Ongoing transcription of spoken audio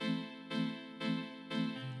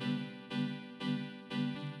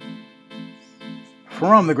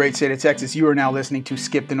From the great state of Texas, you are now listening to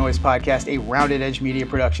Skip the Noise podcast, a Rounded Edge media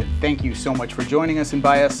production. Thank you so much for joining us, and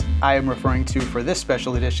by us, I am referring to, for this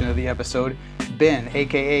special edition of the episode, Ben,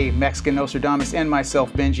 aka Mexican Nostradamus, and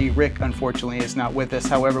myself, Benji. Rick, unfortunately, is not with us.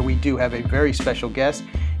 However, we do have a very special guest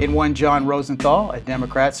in one John Rosenthal, a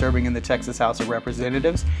Democrat serving in the Texas House of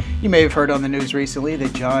Representatives. You may have heard on the news recently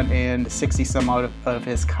that John and 60 some odd of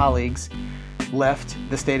his colleagues left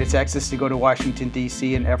the state of Texas to go to Washington,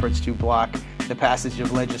 D.C. in efforts to block the passage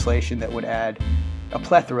of legislation that would add a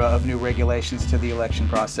plethora of new regulations to the election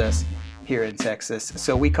process here in Texas.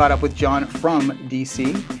 So we caught up with John from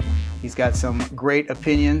D.C. He's got some great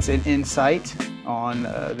opinions and insight on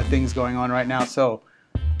the things going on right now. So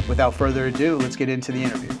without further ado, let's get into the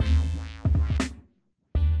interview.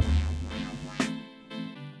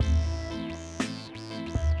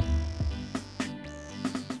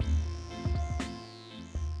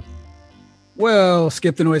 Well,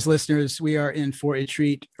 Skip the Noise listeners, we are in for a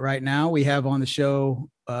treat right now. We have on the show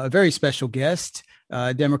a very special guest,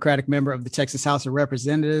 a Democratic member of the Texas House of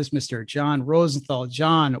Representatives, Mr. John Rosenthal.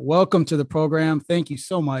 John, welcome to the program. Thank you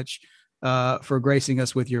so much for gracing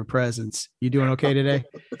us with your presence. You doing okay today?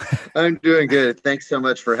 I'm doing good. Thanks so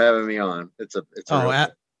much for having me on.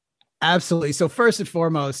 Absolutely. So first and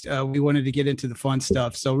foremost, we wanted to get into the fun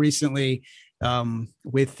stuff. So recently,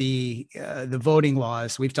 with the voting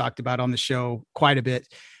laws we've talked about on the show quite a bit.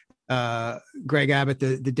 Greg Abbott,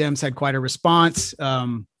 the Dems had quite a response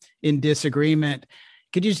in disagreement.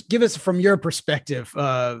 Could you just give us, from your perspective,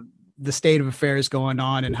 the state of affairs going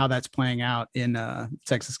on and how that's playing out in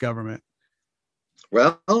Texas government?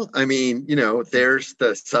 Well, I mean, there's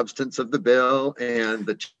the substance of the bill and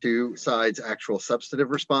the two sides' actual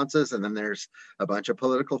substantive responses. And then there's a bunch of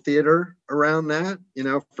political theater around that,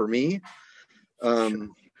 for me.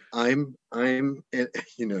 I'm,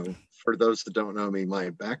 for those that don't know me, my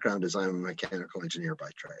background is I'm a mechanical engineer by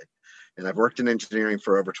trade, and I've worked in engineering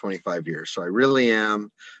for over 25 years. So I really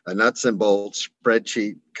am a nuts and bolts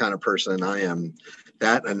spreadsheet kind of person. I am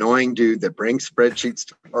that annoying dude that brings spreadsheets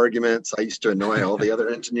to arguments. I used to annoy all the other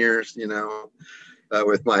engineers,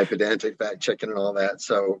 with my pedantic fact checking and all that.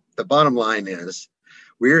 So the bottom line is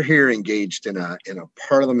we're here engaged in a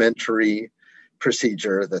parliamentary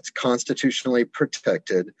procedure that's constitutionally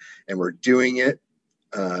protected, and we're doing it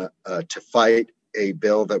to fight a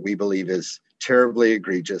bill that we believe is terribly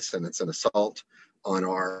egregious, and it's an assault on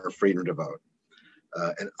our freedom to vote.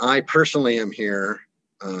 And I personally am here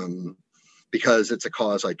because it's a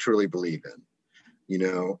cause I truly believe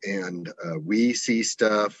in, and we see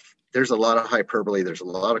stuff. There's a lot of hyperbole. There's a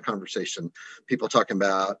lot of conversation. People talking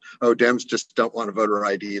about, Dems just don't want a voter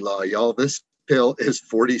ID law. Y'all, this bill is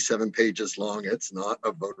 47 pages long. It's not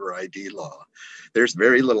a voter ID law. There's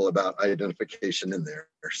very little about identification in there.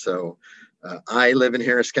 So I live in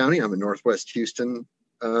Harris County. I'm a Northwest Houston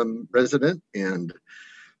resident, and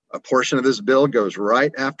a portion of this bill goes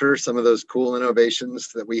right after some of those cool innovations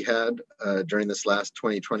that we had during this last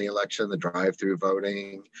 2020 election, the drive-through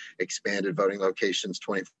voting, expanded voting locations,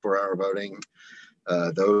 24-hour voting.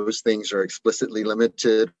 Those things are explicitly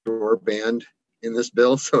limited or banned in this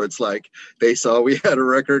bill. So it's like they saw we had a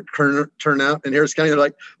record turnout in Harris County. They're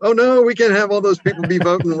like, oh no, we can't have all those people be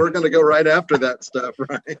voting. We're going to go right after that stuff,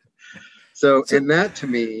 right? So and that, to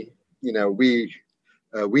me, we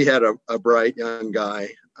had a bright young guy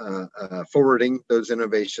forwarding those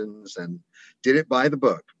innovations and did it by the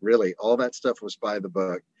book. Really, all that stuff was by the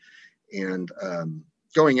book. And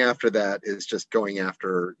going after that is just going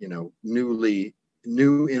after,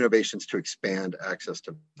 new innovations to expand access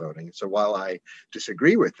to voting. So while I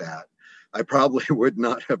disagree with that, I probably would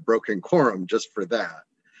not have broken quorum just for that.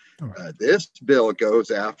 Right. This bill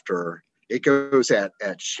goes at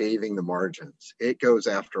shaving the margins. It goes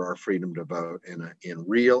after our freedom to vote in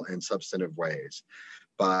real and substantive ways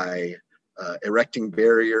by erecting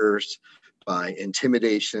barriers, by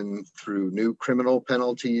intimidation through new criminal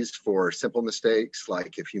penalties for simple mistakes,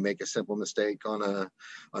 like if you make a simple mistake on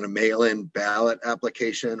a mail-in ballot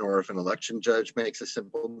application, or if an election judge makes a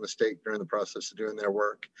simple mistake during the process of doing their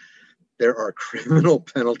work. There are criminal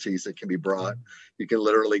penalties that can be brought. You can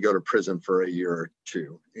literally go to prison for a year or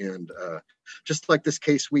two. And just like this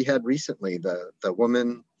case we had recently, the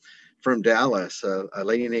woman from Dallas, a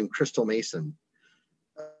lady named Crystal Mason,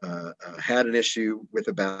 had an issue with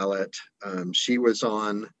a ballot. She was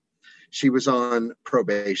on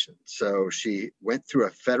probation. So she went through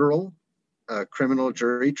a federal criminal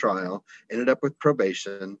jury trial, ended up with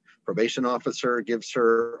probation. Probation officer gives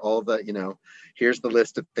her all the, here's the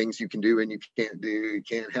list of things you can do and you can't do. You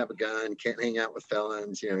can't have a gun, can't hang out with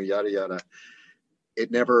felons, yada, yada.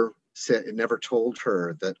 It never told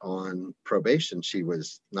her that on probation she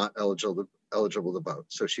was not eligible eligible to vote.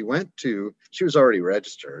 So she was already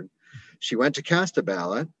registered. She went to cast a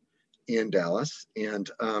ballot in Dallas, and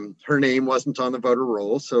her name wasn't on the voter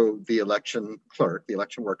roll. So the election clerk, the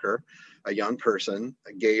election worker, a young person,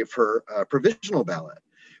 gave her a provisional ballot,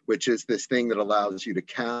 which is this thing that allows you to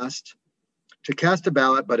cast a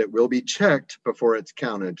ballot, but it will be checked before it's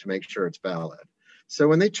counted to make sure it's valid. So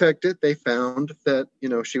when they checked it, they found that,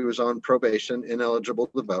 she was on probation, ineligible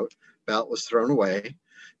to vote. Ballot was thrown away.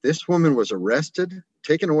 This woman was arrested,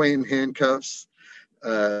 taken away in handcuffs,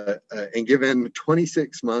 and given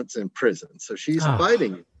 26 months in prison. So she's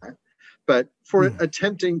fighting that, but for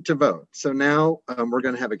attempting to vote. So now we're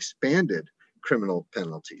going to have expanded criminal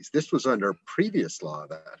penalties. This was under previous law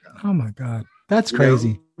that happened. Oh my God. That's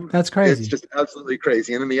crazy. That's crazy. It's just absolutely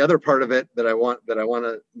crazy. And then the other part of it that I want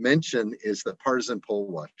to mention is the partisan poll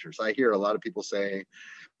watchers. I hear a lot of people say,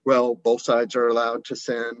 well, both sides are allowed to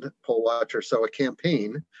send poll watchers. So a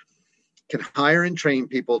campaign can hire and train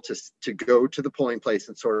people to go to the polling place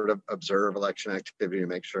and sort of observe election activity to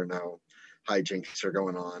make sure no hijinks are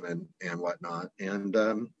going on and whatnot. And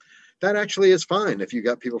that actually is fine if you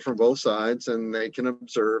got people from both sides and they can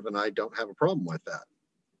observe, and I don't have a problem with that.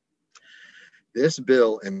 This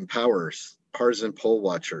bill empowers partisan poll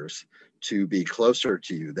watchers to be closer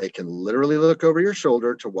to you. They can literally look over your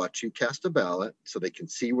shoulder to watch you cast a ballot so they can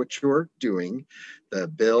see what you're doing. The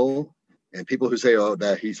bill, and people who say, oh,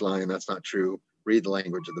 that he's lying, that's not true, read the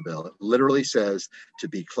language of the bill. It literally says to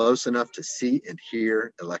be close enough to see and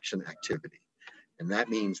hear election activity. And that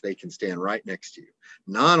means they can stand right next to you.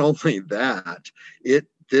 Not only that,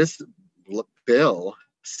 this bill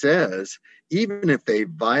says even if they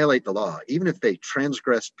violate the law, even if they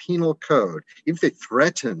transgress penal code, even if they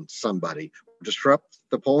threaten somebody, disrupt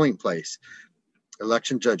the polling place,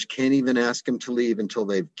 election judge can't even ask them to leave until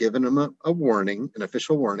they've given them a warning, an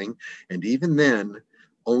official warning. And even then,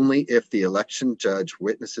 only if the election judge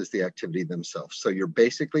witnesses the activity themselves. So you're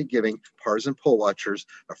basically giving partisan poll watchers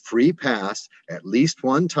a free pass at least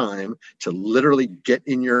one time to literally get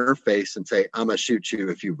in your face and say, I'm going to shoot you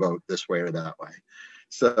if you vote this way or that way.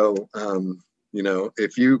 So,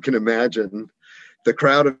 if you can imagine the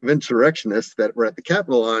crowd of insurrectionists that were at the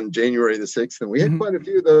Capitol on January the 6th, and we had quite a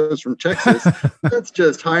few of those from Texas, let's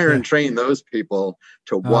just hire and train those people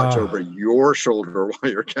to watch over your shoulder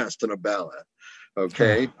while you're casting a ballot.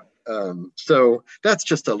 Okay. So that's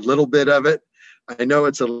just a little bit of it. I know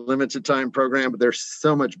it's a limited time program, but there's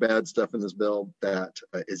so much bad stuff in this bill that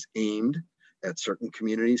is aimed at certain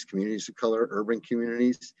communities of color, urban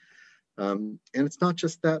communities. And it's not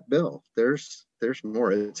just that bill. There's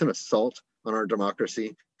more. It's an assault on our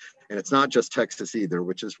democracy. And it's not just Texas either,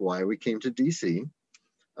 which is why we came to DC.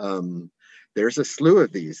 There's a slew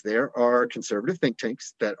of these. There are conservative think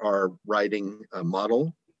tanks that are writing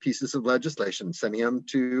model pieces of legislation, sending them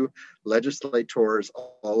to legislators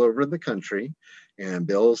all over the country. And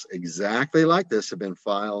bills exactly like this have been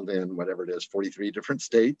filed in 43 different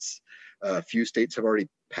states. A few states have already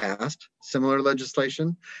passed similar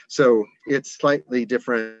legislation. So it's slightly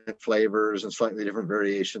different flavors and slightly different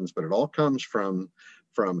variations, but it all comes from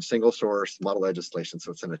single source model legislation.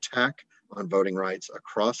 So it's an attack on voting rights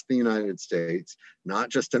across the United States, not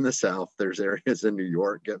just in the South. There's areas in New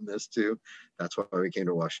York getting this too. That's why we came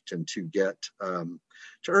to Washington to get to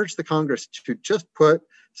urge the Congress to just put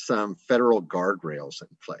some federal guardrails in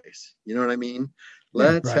place. You know what I mean?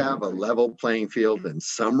 Let's have a level playing field in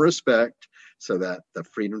some respect so that the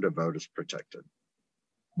freedom to vote is protected.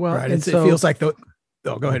 Well, it feels like go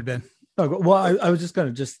ahead, Ben. Well, I was just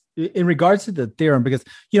going to in regards to the theorem, because,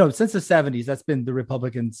 since the 70s, that's been the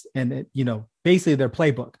Republicans and, basically their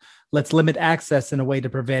playbook. Let's limit access in a way to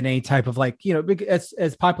prevent any type of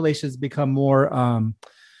as populations become more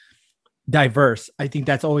diverse. I think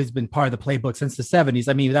that's always been part of the playbook since the 70s.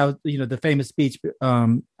 I mean, that was, the famous speech,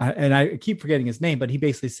 and I keep forgetting his name, but he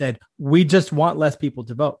basically said, we just want less people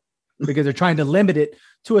to vote because they're trying to limit it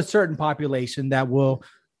to a certain population that will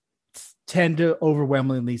tend to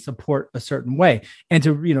overwhelmingly support a certain way, and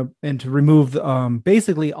to remove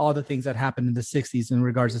basically all the things that happened in the 60s in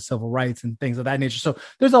regards to civil rights and things of that nature. So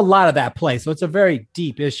there's a lot of that play. So it's a very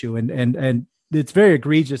deep issue, and it's very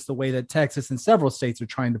egregious the way that Texas and several states are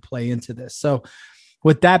trying to play into this. So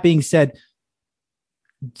with that being said,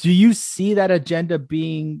 do you see that agenda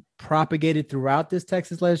being propagated throughout this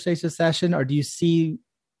Texas legislative session, or do you see,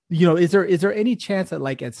 is there any chance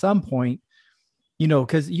that at some point,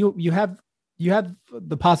 because you have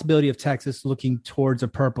the possibility of Texas looking towards a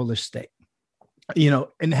purplish state,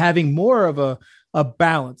 and having more of a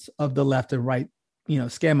balance of the left and right,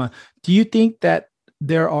 schema. Do you think that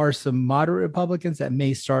there are some moderate Republicans that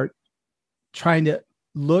may start trying to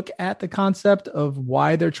look at the concept of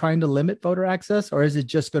why they're trying to limit voter access, or is it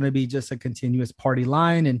just going to be just a continuous party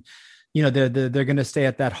line and, they're going to stay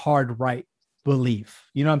at that hard right belief?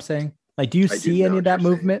 You know what I'm saying? Like, do you see any of that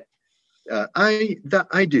movement? I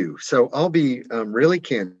do. So I'll be really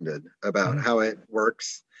candid about how it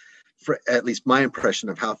works, for at least my impression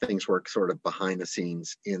of how things work sort of behind the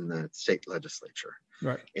scenes in the state legislature.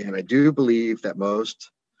 Right. And I do believe that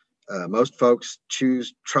most folks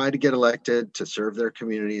try to get elected to serve their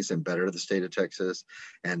communities and better the state of Texas.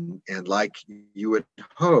 And like you would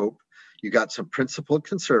hope, you got some principled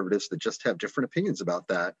conservatives that just have different opinions about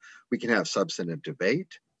that. We can have substantive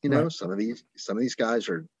debate. Right. Some of these guys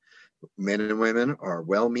are men and women are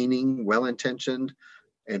well-meaning, well-intentioned,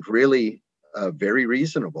 and really very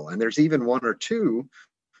reasonable. And there's even one or two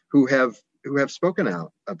who have spoken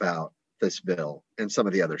out about this bill and some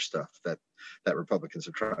of the other stuff that Republicans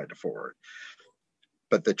have tried to forward.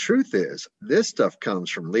 But the truth is, this stuff comes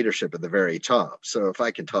from leadership at the very top. So if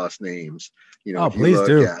I can toss names, please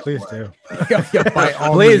do. Please do.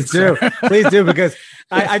 Please do, because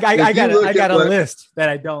I got a list that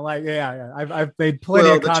I don't like. Yeah. I've made plenty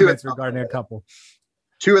of comments regarding a couple.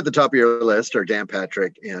 Two at the top of your list are Dan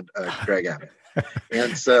Patrick and Greg Abbott.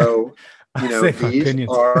 And so,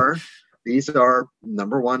 these are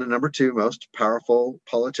number one and number two most powerful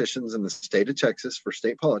politicians in the state of Texas for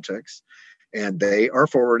state politics. And they are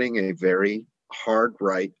forwarding a very hard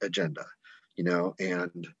right agenda,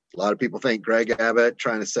 and a lot of people think Greg Abbott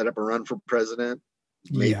trying to set up a run for president.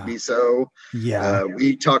 Maybe so. Yeah.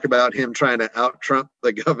 We talk about him trying to out-Trump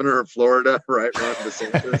the governor of Florida, right? Ron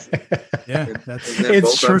DeSantis.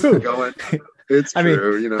 It's true. It's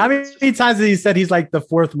true. How many times has he said he's like the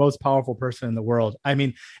fourth most powerful person in the world? I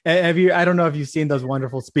mean, I don't know if you've seen those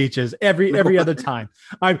wonderful speeches every other time.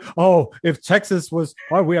 If Texas was,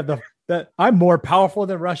 we have I'm more powerful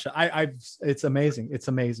than Russia. It's amazing. It's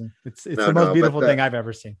amazing. It's the most beautiful thing I've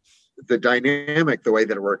ever seen. The dynamic, the way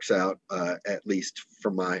that it works out, at least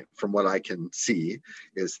from what I can see,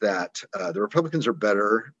 is that the Republicans are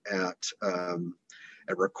better at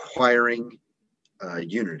requiring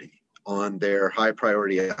unity on their high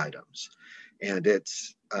priority items. And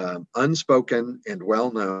it's unspoken and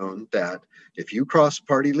well known that if you cross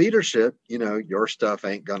party leadership, your stuff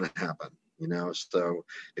ain't going to happen. So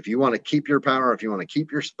if you want to keep your power, if you want to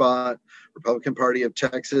keep your spot, Republican Party of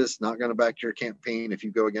Texas, not going to back your campaign if you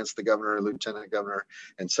go against the governor or lieutenant governor.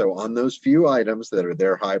 And so on those few items that are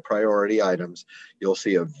their high priority items, you'll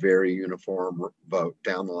see a very uniform vote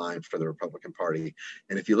down the line for the Republican Party.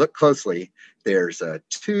 And if you look closely, there's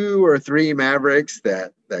 2 or 3 mavericks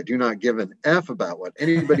that do not give an F about what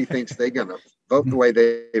anybody thinks they're going to vote the way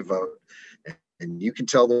they vote. And you can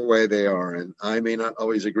tell the way they are. And I may not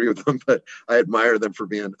always agree with them, but I admire them for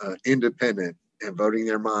being independent and voting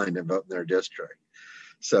their mind and voting their district.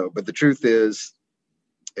 So, but the truth is,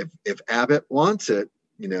 if Abbott wants it,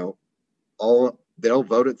 they'll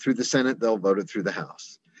vote it through the Senate, they'll vote it through the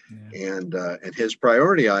House. Yeah. And his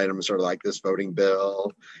priority items are like this voting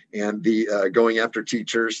bill and the going after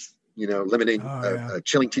teachers, limiting,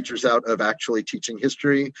 chilling teachers out of actually teaching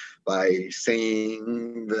history by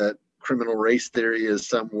saying that criminal race theory is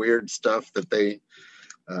some weird stuff that they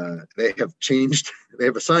have changed. They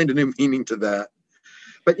have assigned a new meaning to that.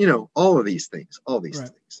 But all of these things.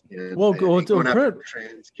 And going after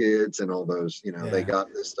trans kids and all those, they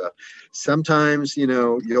got this stuff. Sometimes,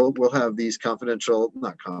 we'll have these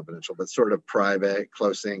not confidential, but sort of private,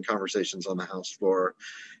 close-in conversations on the House floor,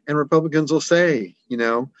 and Republicans will say,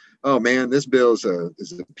 oh man, this bill is a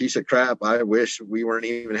piece of crap. I wish we weren't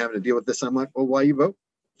even having to deal with this. I'm like, well, why you vote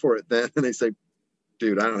for it then? And they say,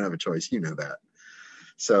 dude, I don't have a choice, that.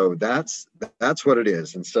 So that's what it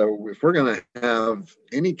is. And so if we're going to have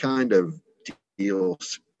any kind of deal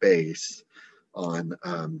space on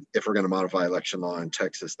if we're going to modify election law in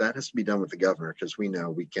Texas, that has to be done with the governor, because we know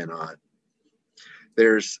we cannot.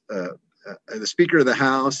 There's the Speaker of the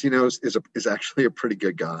House, is actually a pretty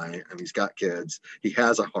good guy, and he's got kids. He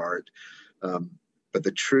has a heart. But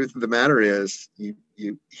the truth of the matter is,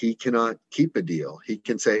 he cannot keep a deal. He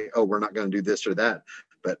can say, "Oh, we're not going to do this or that,"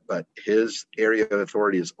 but his area of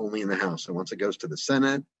authority is only in the House. And once it goes to the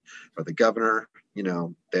Senate or the governor,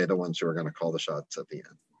 they're the ones who are going to call the shots at the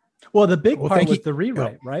end. Well, the big part was the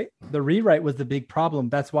rewrite, right? The rewrite was the big problem.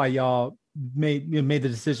 That's why y'all made the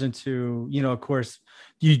decision to, of course,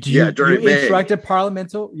 you instructed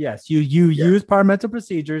parliamental. Yes, you use parliamental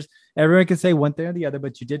procedures. Everyone can say one thing or the other,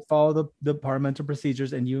 but you did follow the parliamental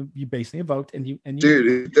procedures, and you basically vote. And you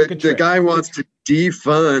dude, the guy wants to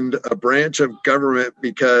defund a branch of government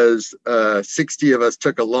because 60 of us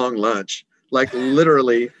took a long lunch. Like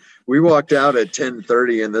literally, We walked out at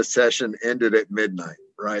 10:30 and the session ended at midnight,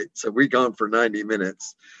 right? So we gone for 90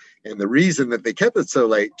 minutes. And the reason that they kept it so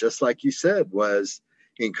late, just like you said, was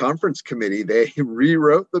in conference committee, they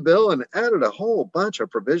rewrote the bill and added a whole bunch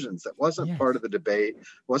of provisions that wasn't part of the debate,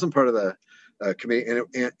 wasn't part of the committee,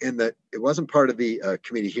 and that it wasn't part of the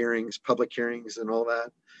committee hearings, public hearings and all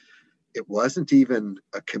that. It wasn't even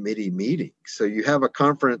a committee meeting. So you have a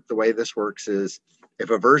conference, the way this works is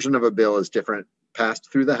if a version of a bill is different,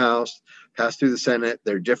 passed through the House, passed through the Senate,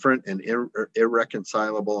 they're different and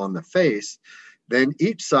irreconcilable on the face, then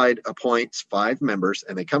each side appoints 5 members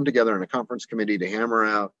and they come together in a conference committee to hammer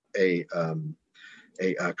out a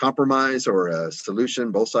compromise or a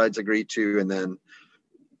solution both sides agree to, and then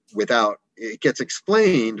it gets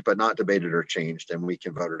explained but not debated or changed, and we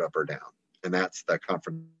can vote it up or down. And that's the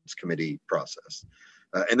conference committee process.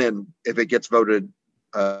 And then if it gets voted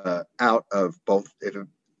out of both, if it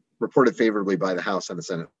reported favorably by the House and the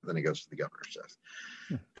Senate, then it goes to the governor's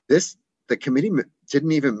desk. The committee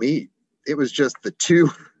didn't even meet. It was just the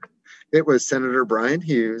two. It was Senator Brian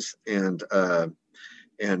Hughes and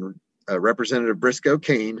Representative Briscoe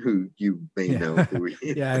Cain, who you may know who he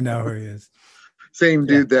is. Yeah, I know who he is. Same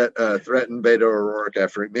dude that threatened Beto O'Rourke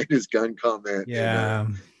after he made his gun comment in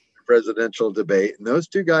the presidential debate. And those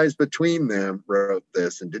two guys between them wrote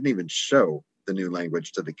this and didn't even show the new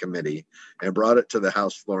language to the committee and brought it to the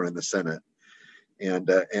House floor and the Senate. And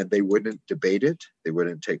they wouldn't debate it. They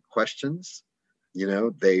wouldn't take questions. You know,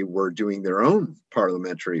 they were doing their own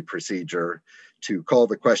parliamentary procedure to call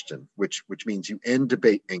the question, which means you end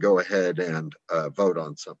debate and go ahead and vote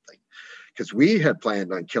on something. Because we had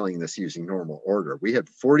planned on killing this using normal order. We had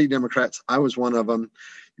 40 Democrats. I was one of them.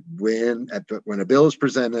 When a bill is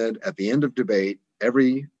presented at the end of debate,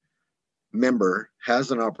 every member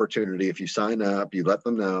has an opportunity. If you sign up, you let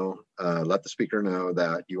them know, let the speaker know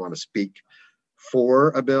that you want to speak for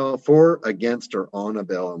a bill, for, against, or on a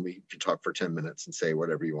bill, and we can talk for 10 minutes and say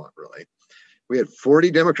whatever you want, really. We had 40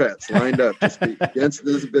 Democrats lined up to speak against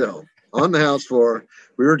this bill on the House floor.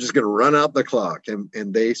 We were just going to run out the clock, and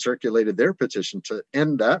they circulated their petition to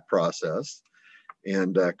end that process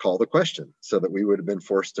and call the question so that we would have been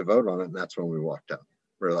forced to vote on it, and that's when we walked out.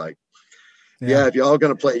 We're like, yeah, if y'all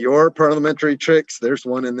going to play your parliamentary tricks, there's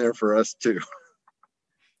one in there for us too.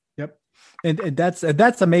 Yep. And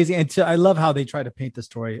that's amazing. And I love how they try to paint the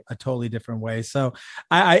story a totally different way. So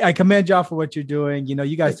I commend y'all for what you're doing. You know,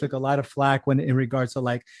 you guys took a lot of flack when in regards to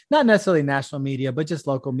like, not necessarily national media, but just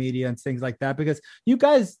local media and things like that, because you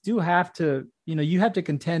guys do have to, you know, you have to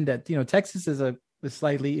contend that, you know, Texas is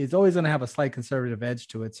is always going to have a slight conservative edge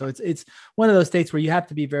to it. So it's one of those states where you have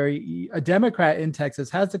to be a Democrat in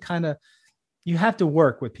Texas has to kind of, you have to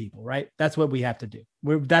work with people, right? That's what we have to do.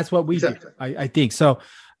 That's what we do. I think so.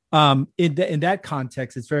 In that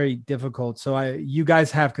context, it's very difficult. So you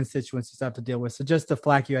guys have constituencies to have to deal with. So just the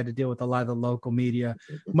flack you had to deal with a lot of the local media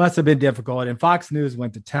must have been difficult. And Fox News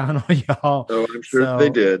went to town on y'all. Oh, I'm sure they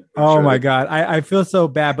did. My God. I feel so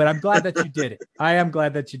bad, but I'm glad that you did it. I am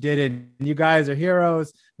glad that you did it. You guys are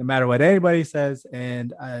heroes, no matter what anybody says.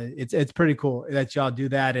 And it's pretty cool that y'all do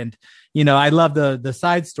that. And, you know, I love the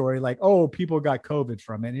side story, like, oh, people got COVID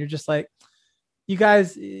from it. And you're just like, you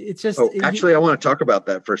guys, it's just. Oh, actually, I want to talk about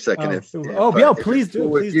that for a second. Please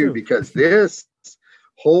do. Because this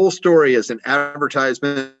whole story is an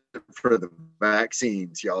advertisement for the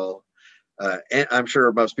vaccines, y'all. And I'm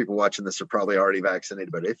sure most people watching this are probably already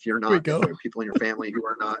vaccinated, but if you're not, there are people in your family who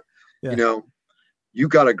are not, you know, you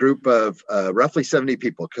got a group of roughly 70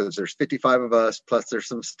 people, because there's 55 of us, plus there's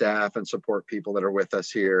some staff and support people that are with us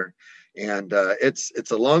here. And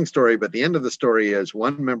it's a long story, but the end of the story is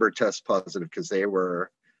one member tests positive because they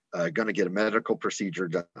were going to get a medical procedure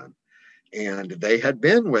done. And they had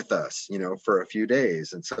been with us, you know, for a few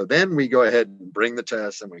days. And so then we go ahead and bring the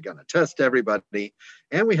test, and we're going to test everybody.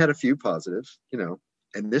 And we had a few positives, you know,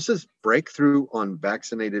 and this is breakthrough on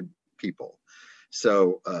vaccinated people.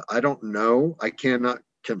 So I don't know. I cannot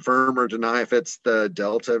confirm or deny if it's the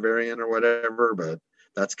Delta variant or whatever, but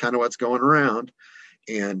that's kind of what's going around.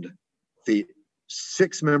 And the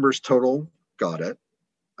 6 members total got it.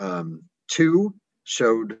 2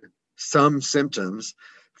 showed some symptoms.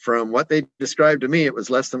 From what they described to me, it was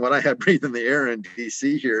less than what I had breathing the air in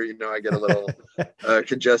DC here. You know, I get a little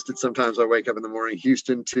congested sometimes. I wake up in the morning.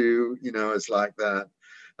 Houston too, you know, it's like that.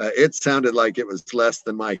 It sounded like it was less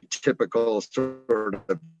than my typical sort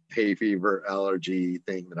of hay fever allergy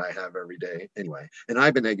thing that I have every day. Anyway, and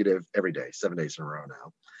I've been negative every day, 7 days in a row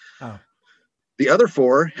now. Oh. The other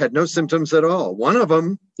 4 had no symptoms at all. One of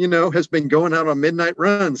them, you know, has been going out on midnight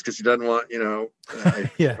runs because he doesn't want, you know, I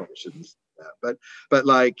probably shouldn't that, but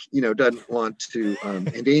like, doesn't want to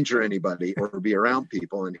endanger anybody or be around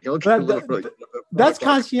people, and he'll get that's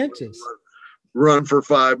conscientious. Run for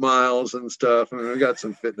 5 miles and stuff. I mean, we got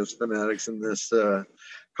some fitness fanatics in this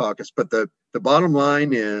caucus, but the bottom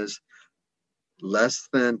line is less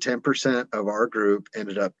than 10% of our group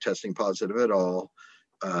ended up testing positive at all.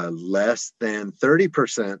 Less than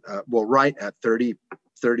 30%, right at 33%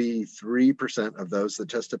 of those that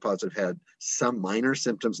tested positive had some minor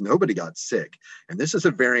symptoms. Nobody got sick. And this is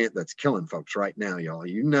a variant that's killing folks right now,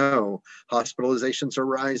 y'all. Hospitalizations are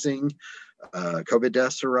rising. COVID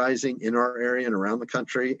deaths are rising in our area and around the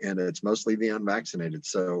country, and it's mostly the unvaccinated.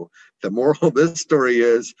 So the moral of this story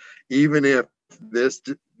is, even if this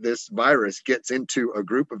virus gets into a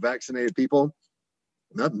group of vaccinated people,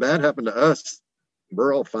 nothing bad happened to us.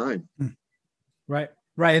 We're all fine. Right.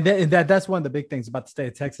 And that's one of the big things about the state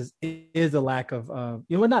of Texas is the lack of,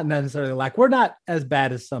 we're not necessarily we're not as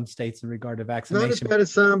bad as some states in regard to vaccination. Not as bad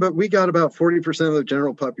as some, but we got about 40% of the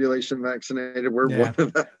general population vaccinated. We're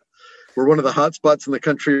one of the hot spots in the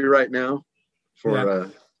country right now for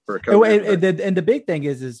COVID. And the big thing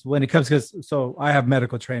is when it comes, so I have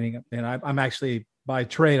medical training, and I'm actually by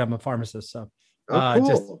trade, I'm a pharmacist. So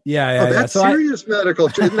cool. That's so serious medical.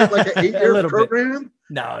 Isn't that like an 8-year program? Bit.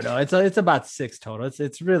 No, it's about 6 total.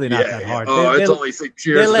 It's really not that hard. It's only 6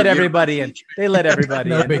 years. They let everybody in.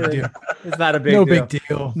 No big deal. It's not a big deal. No big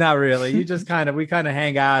deal. Not really. You just we kind of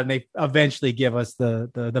hang out, and they eventually give us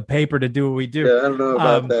the paper to do what we do. Yeah, I don't know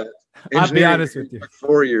about that. I'll be honest with you.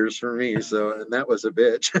 4 years for me, and that was a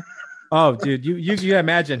bitch. Oh, dude, you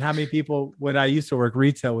imagine how many people when I used to work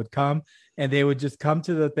retail would come, and they would just come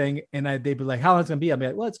to the thing, and they'd be like, how long is it going to be? I'd be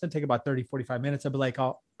like, well, it's going to take about 30, 45 minutes. I'd be like,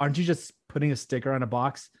 oh, aren't you just putting a sticker on a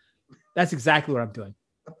box? That's exactly what I'm doing.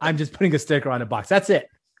 I'm just putting a sticker on a box. That's it.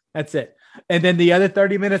 And then the other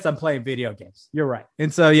 30 minutes, I'm playing video games. You're right.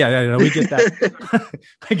 And so, we get that.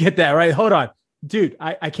 I get that, right? Hold on. Dude,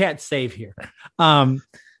 I can't save here.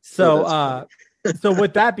 So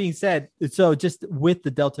with that being said, so just with the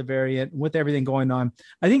Delta variant, with everything going on,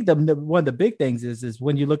 I think one of the big things is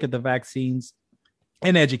when you look at the vaccines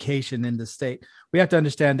and education in the state, we have to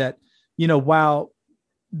understand that, while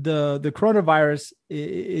the coronavirus,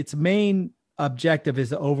 its main objective is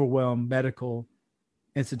to overwhelm medical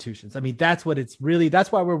institutions. I mean, that's why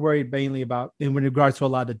we're worried mainly about in regards to a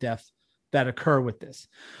lot of deaths that occur with this.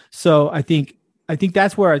 So I think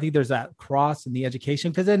that's where I think there's that cross in the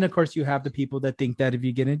education, because then of course you have the people that think that if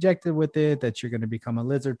you get injected with it, that you're going to become a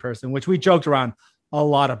lizard person, which we joked around a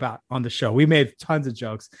lot about on the show. We made tons of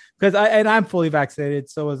jokes because I'm fully vaccinated.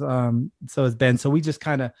 So is Ben. So we just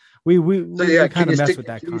kind of we kind of mess with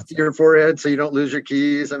that concept. To your forehead so you don't lose your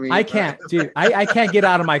keys. I mean, I can't, dude. I can't get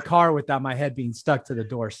out of my car without my head being stuck to the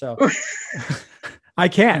door. So I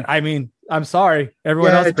can't. I mean, I'm sorry.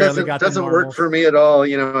 Everyone else doesn't work for me at all.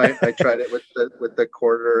 I tried it with the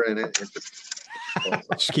quarter, and it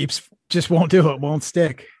just won't do it. Won't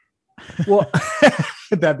stick. Well,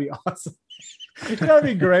 that'd be awesome. That'd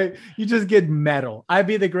be great. You just get metal. I'd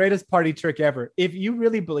be the greatest party trick ever. If you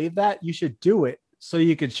really believe that, you should do it so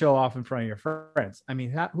you could show off in front of your friends. I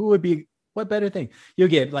mean, what better thing? You'll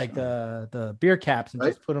get like the beer caps and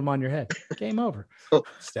just put them on your head. Game over.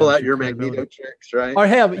 Pull out your Magneto tricks, right? Or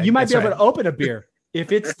hell, you might be able to open a beer.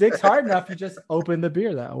 If it sticks hard enough, you just open the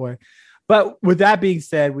beer that way. But with that being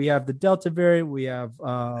said, we have the Delta variant. We have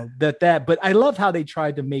that. But I love how they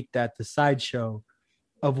tried to make that the sideshow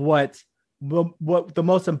of what the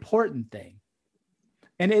most important thing,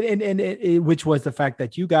 and which was the fact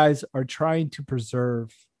that you guys are trying to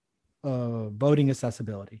preserve voting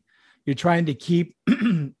accessibility. You're trying to keep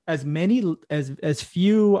as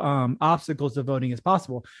few obstacles to voting as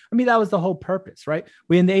possible. I mean, that was the whole purpose, right?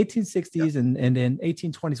 In the 1860s and in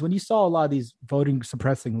 1820s, when you saw a lot of these voting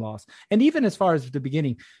suppressing laws, and even as far as the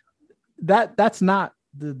beginning, that's not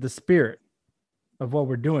the spirit of what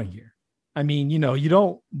we're doing here. I mean, you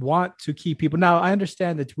don't want to keep people. Now, I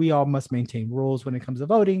understand that we all must maintain rules when it comes to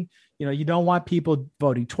voting. You don't want people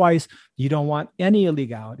voting twice. You don't want any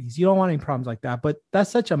illegalities. You don't want any problems like that. But that's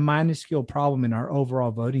such a minuscule problem in our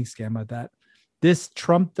overall voting schema that this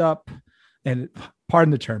trumped up, and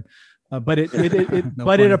pardon the term, but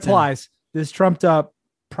it applies. This trumped up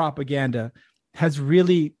propaganda has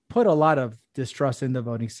really put a lot of distrust in the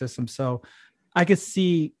voting system. So I could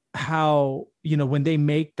see how, when they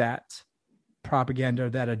make that propaganda,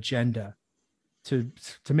 that agenda to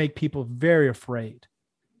make people very afraid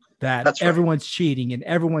that everyone's cheating and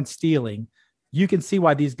everyone's stealing, you can see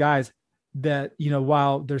why these guys that,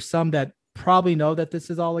 while there's some that probably know that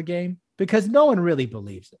this is all a game, because no one really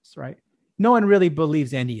believes this, right? No one really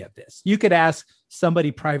believes any of this. You could ask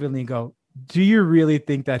somebody privately and go, do you really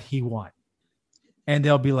think that he won? and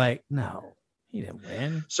they'll be like, no, he didn't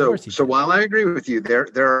win. So while I agree with you, there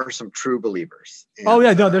are some true believers.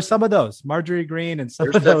 And, there's some of those. Marjorie Green and some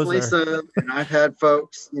of those. There's definitely some, and I've had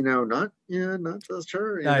folks, not just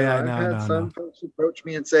her. I've had some folks approach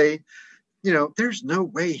me and say, there's no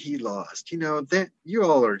way he lost. That you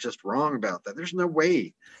all are just wrong about that. There's no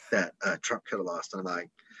way that Trump could have lost. And I'm like,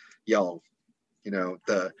 y'all, you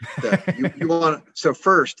want. So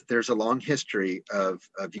first, there's a long history of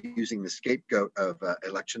using the scapegoat of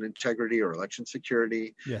election integrity or election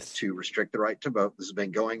security to restrict the right to vote. This has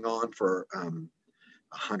been going on for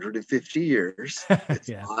 150 years. It's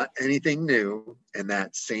not anything new, and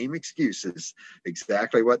that same excuse is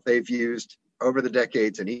exactly what they've used over the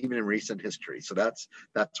decades and even in recent history. So that's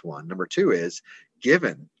one. Number two is,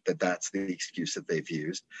 given that that's the excuse that they've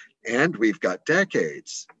used, and we've got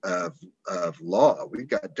decades of law, we've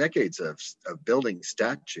got decades of building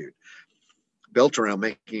statute built around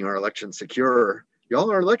making our elections secure.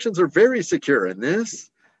 Y'all, our elections are very secure, and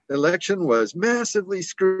this election was massively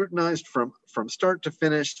scrutinized from start to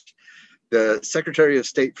finish. The Secretary of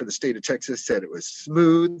State for the state of Texas said it was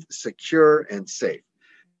smooth, secure, and safe.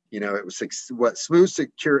 It was smooth,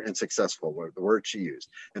 secure, and successful were the words she used.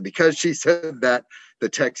 And because she said that, the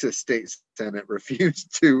Texas State Senate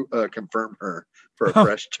refused to confirm her for a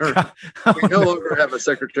fresh term. We no longer have a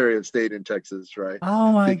Secretary of State in Texas, right?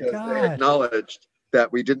 Oh my God! Because they acknowledged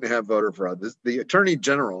that we didn't have voter fraud. The Attorney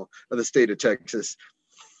General of the state of Texas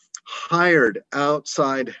hired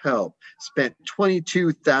outside help, spent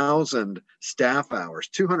 22,000 staff hours,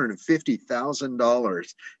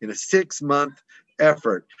 $250,000 in a 6-month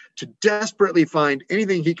effort to desperately find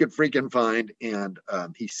anything he could freaking find. And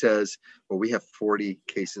he says, well, we have 40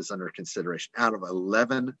 cases under consideration out of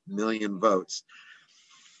 11 million votes.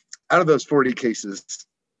 Out of those 40 cases,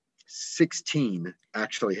 16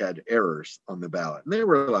 actually had errors on the ballot. And they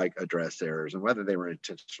were like address errors, and whether they were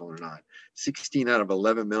intentional or not. 16 out of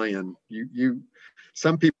 11 million.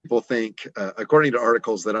 Some people think, according to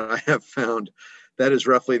articles that I have found, that is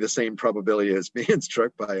roughly the same probability as being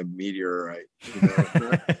struck by a meteorite.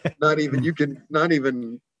 Not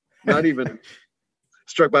even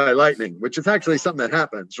struck by lightning, which is actually something that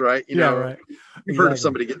happens, right? Right. You've heard of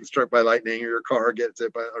somebody getting struck by lightning, or your car gets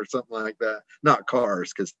it or something like that. Not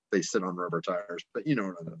cars, because they sit on rubber tires, but you know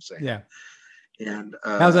what I'm saying. Yeah. And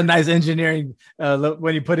that was a nice engineering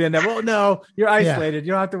when you put in that. Well, no, you're isolated.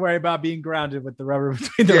 You don't have to worry about being grounded with the rubber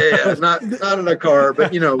between the not in a car,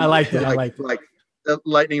 but I like that. Like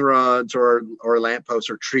lightning rods or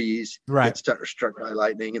lampposts or trees get struck by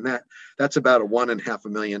lightning, and that's about a 1.5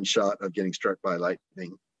 million shot of getting struck by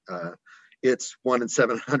lightning. It's 1 in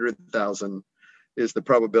 700,000 is the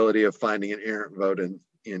probability of finding an errant vote in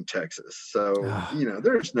Texas. So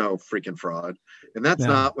there's no freaking fraud, and that's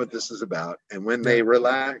not what this is about. And when they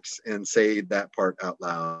relax and say that part out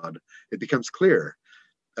loud, it becomes clear.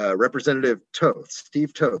 Representative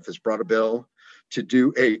Steve Toth has brought a bill to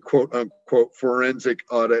do a quote unquote forensic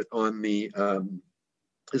audit on the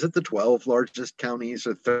is it the 12 largest counties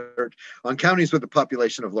or third on counties with a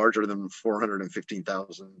population of larger than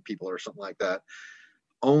 415,000 people or something like that.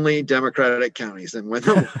 Only Democratic counties. And when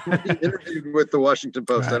he interviewed with the Washington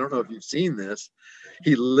Post, I don't know if you've seen this,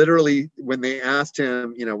 he literally, when they asked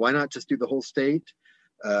him, why not just do the whole state?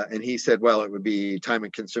 And he said, well, it would be time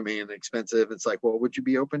consuming and expensive. It's like, well, would you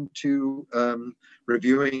be open to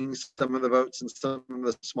reviewing some of the votes in some of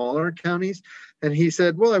the smaller counties? And he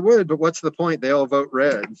said, well, I would, but what's the point? They all vote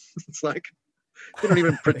red. It's like, they don't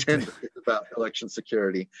even pretend it's about election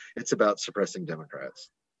security. It's about suppressing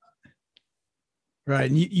Democrats.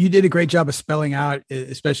 Right. And you did a great job of spelling out,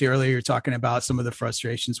 especially earlier, you're talking about some of the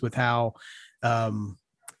frustrations with how,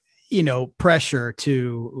 pressure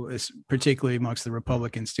to, particularly amongst the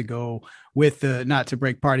Republicans, to go with not to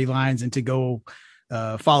break party lines and to go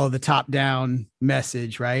follow the top down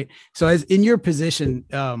message. Right. So as in your position,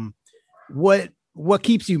 what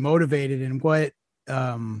keeps you motivated, and what,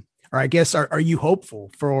 or I guess, are you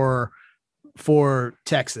hopeful for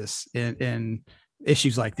Texas and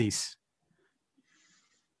issues like these?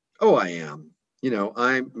 Oh, I am.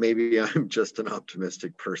 I'm just an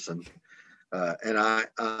optimistic person. And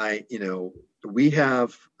we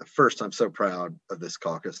have, first, I'm so proud of this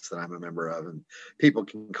caucus that I'm a member of, and people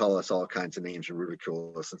can call us all kinds of names and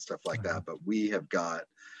ridicule us and stuff like that. But we have got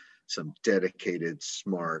some dedicated,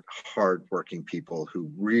 smart, hardworking people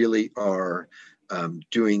who really are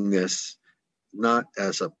doing this not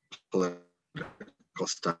as a political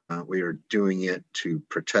stunt. We are doing it to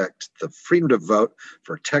protect the freedom to vote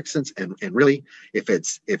for Texans. And really,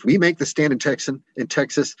 if we make the stand in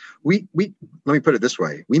Texas, we let me put it this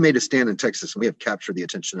way: we made a stand in Texas, and we have captured the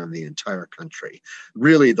attention of the entire country,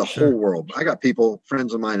 really the whole world. I got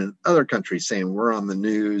friends of mine in other countries saying we're on the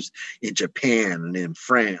news in Japan and in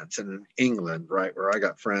France and in England, right? Where I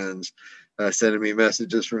got friends sending me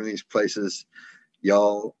messages from these places.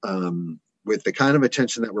 Y'all, with the kind of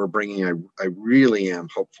attention that we're bringing, I really am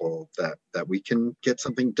hopeful that we can get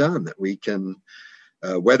something done, that we can,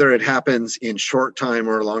 whether it happens in short time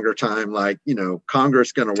or longer time, like,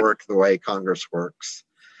 Congress going to work the way Congress works.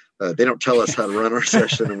 They don't tell us how to run our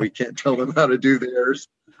session, and we can't tell them how to do theirs.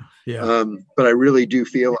 Yeah. But I really do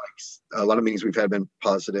feel like a lot of meetings we've had been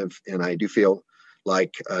positive, and I do feel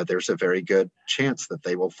like there's a very good chance that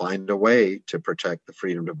they will find a way to protect the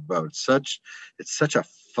freedom to vote. It's such a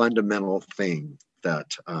fundamental thing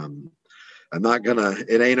that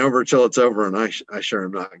it ain't over till it's over, and I sure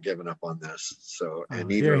am not giving up on this. So, and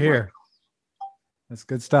neither here. That's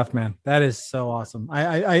good stuff, man. That is so awesome.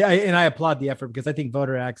 I applaud the effort, because I think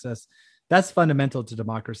voter access, that's fundamental to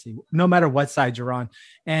democracy, no matter what side you're on.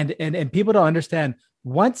 And people don't understand,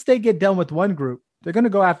 once they get done with one group, they're going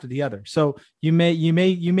to go after the other. So you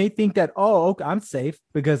may think that, okay, I'm safe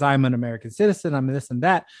because I'm an American citizen, I'm this and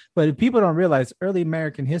that. But if people don't realize, early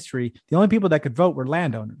American history, the only people that could vote were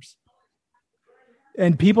landowners.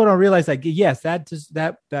 And people don't realize that, yes,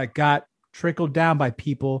 that got trickled down by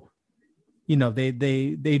people. They're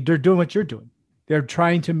doing what you're doing. They're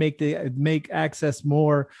trying to make access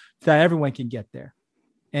more so that everyone can get there.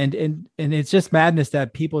 And it's just madness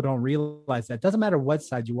that people don't realize that. It doesn't matter what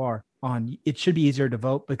side you are on, it should be easier to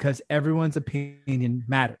vote, because everyone's opinion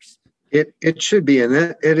matters. It should be, and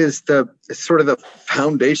it is it's sort of the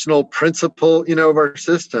foundational principle, of our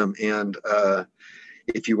system. And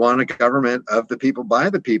if you want a government of the people, by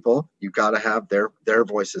the people, you've got to have their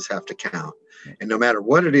voices have to count. And no matter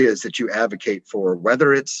what it is that you advocate for,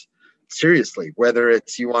 whether it's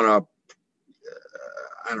you want to,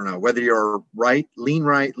 I don't know, whether you're right,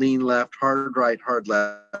 lean left, hard right, hard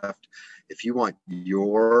left, if you want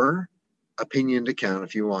your opinion to count,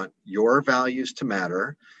 if you want your values to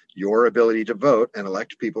matter, your ability to vote and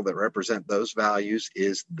elect people that represent those values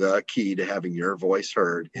is the key to having your voice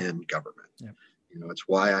heard in government. Yeah. It's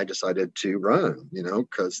why I decided to run,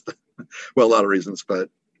 because, a lot of reasons, but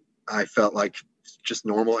I felt like just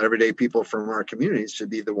normal, everyday people from our communities should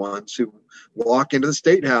be the ones who walk into the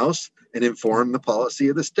state house and inform the policy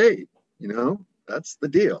of the state. That's the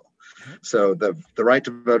deal. So the right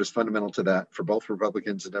to vote is fundamental to that for both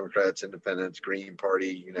Republicans and Democrats, independents, Green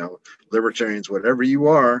Party, libertarians, whatever you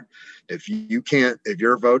are. If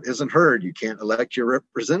your vote isn't heard, you can't elect your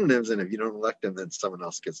representatives. And if you don't elect them, then someone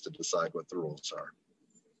else gets to decide what the rules are.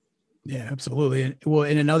 Yeah, absolutely.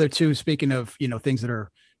 And another too, speaking of, things that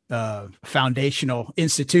are foundational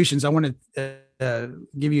institutions, I want to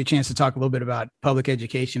give you a chance to talk a little bit about public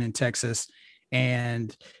education in Texas.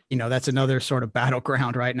 And, that's another sort of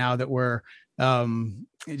battleground right now that we're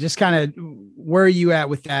just kind of, where are you at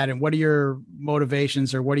with that? And what are your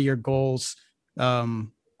motivations, or what are your goals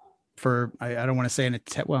for, I don't want to say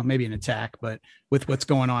maybe an attack, but with what's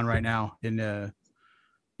going on right now in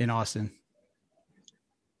Austin?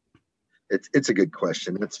 It's a good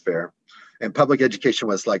question. It's fair. And public education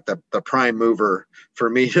was like the prime mover for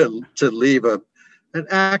me to leave a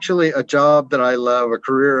job that I love, a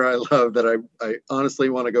career I love, that I honestly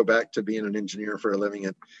want to go back to being an engineer for a living.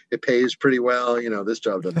 It pays pretty well. This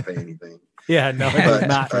job doesn't pay anything. Yeah, no, it does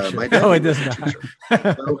not. For sure. No, it does not.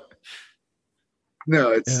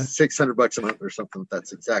 No, it's $600 a month or something.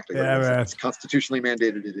 That's exactly what it is. It's constitutionally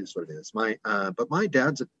mandated. It is what it is. But my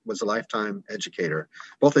dad was a lifetime educator.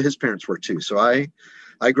 Both of his parents were too. So I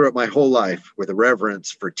grew up my whole life with a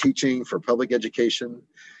reverence for teaching, for public education.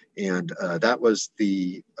 And that was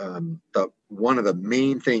the one of the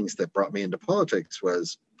main things that brought me into politics.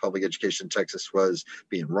 Was public education in Texas was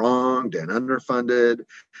being wronged and underfunded.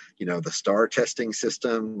 The STAR testing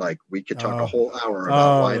system, like we could talk a whole hour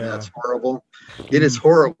about why that's horrible. It is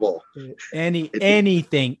horrible. Any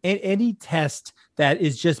test that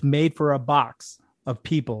is just made for a box of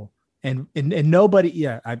people. And nobody,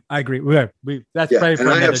 I agree. That's probably for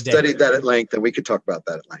and I have day. studied that at length, and we could talk about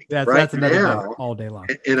that at length. That's another day, all day long.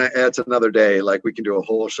 And that's another day. Like we can do a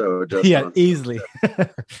whole show just on easily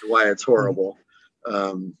why it's horrible,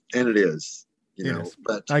 and it is.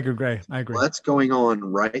 But I agree. What's going on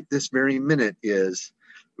right this very minute is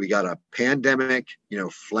we got a pandemic,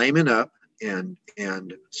 flaming up and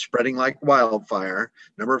spreading like wildfire.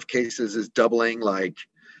 Number of cases is doubling like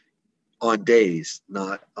on days,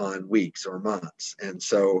 not on weeks or months. And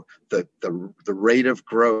so the rate of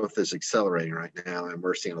growth is accelerating right now, and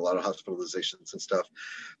we're seeing a lot of hospitalizations and stuff.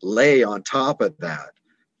 Lay on top of that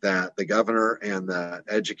the governor and the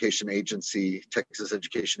education agency, Texas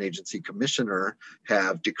Education Agency Commissioner,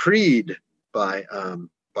 have decreed by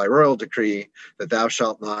royal decree that thou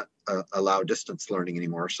shalt not allow distance learning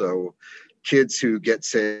anymore. So kids who get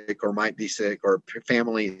sick or might be sick, or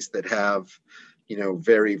families that have,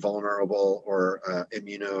 very vulnerable or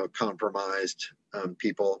immunocompromised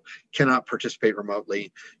people, cannot participate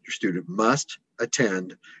remotely. Your student must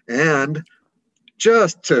attend. And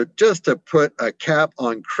just to put a cap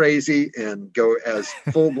on crazy and go as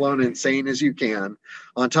full-blown insane as you can,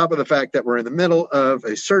 on top of the fact that we're in the middle of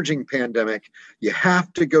a surging pandemic, you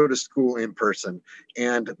have to go to school in person,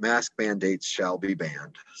 and mask mandates shall be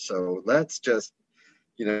banned. So let's just,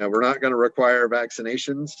 we're not going to require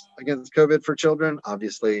vaccinations against COVID for children.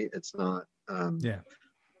 Obviously, it's not.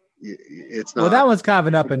 It's not. Well, that one's kind of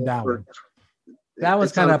an up and down one. That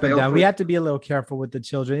was kind of up and down. We have to be a little careful with the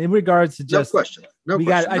children in regards to just. No question. I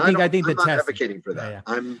think I'm not advocating for that. Yeah.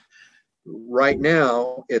 I'm right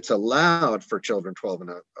now. It's allowed for children 12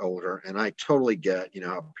 and older, and I totally get,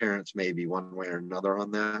 how parents may be one way or another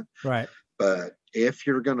on that. Right. But if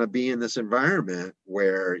you're going to be in this environment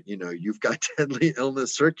where, you've got deadly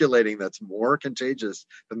illness circulating that's more contagious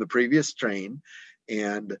than the previous strain,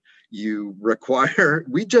 and you require,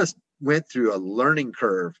 we just went through a learning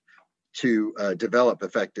curve to develop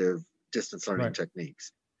effective distance learning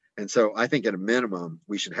techniques. And so I think at a minimum,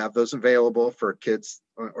 we should have those available for kids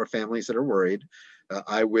or families that are worried.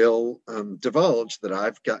 I will divulge that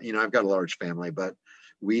I've got a large family, but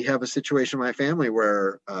we have a situation in my family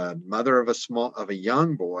where mother of a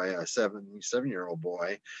young boy, a 7-year-old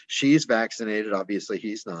boy, she's vaccinated. Obviously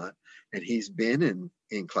he's not. And he's been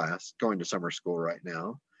in class, going to summer school right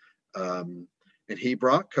now. And he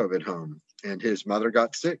brought COVID home. And his mother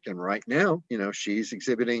got sick. And right now, she's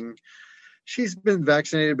been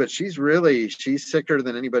vaccinated, but she's sicker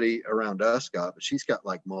than anybody around us got, but she's got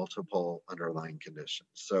like multiple underlying conditions.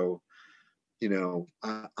 So,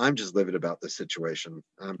 I'm just livid about this situation.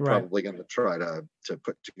 I'm probably going to try to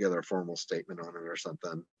put together a formal statement on it or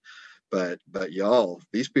something. But y'all,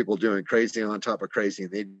 these people doing crazy on top of crazy,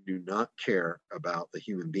 and they do not care about the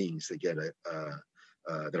human beings that get it,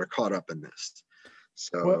 that are caught up in this.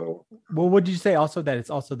 So, well, would you say also that it's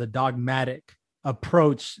also the dogmatic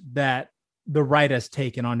approach that the right has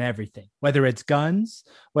taken on everything, whether it's guns,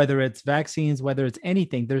 whether it's vaccines, whether it's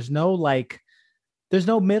anything? There's no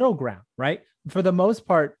middle ground, right? For the most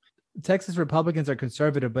part, Texas Republicans are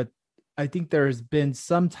conservative, but I think there's been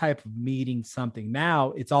some type of meeting something.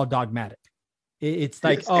 Now it's all dogmatic. It's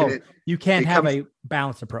like, you can't have a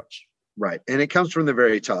balanced approach. Right. And it comes from the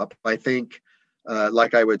very top. I think,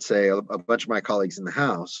 like I would say, a bunch of my colleagues in the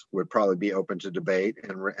House would probably be open to debate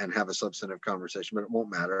and have a substantive conversation, but it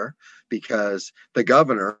won't matter because the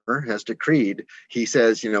governor has decreed. He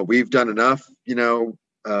says, we've done enough,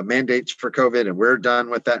 mandates for COVID, and we're done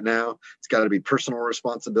with that now. It's got to be personal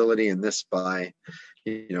responsibility, and this by,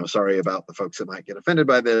 sorry about the folks that might get offended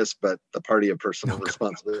by this, but the party of personal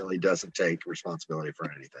responsibility doesn't take responsibility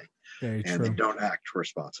for anything. Very and true. They don't act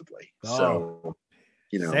responsibly. Oh. So,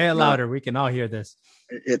 say it louder. We can all hear this.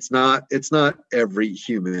 It's not every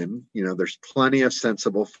human. There's plenty of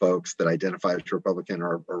sensible folks that identify as Republican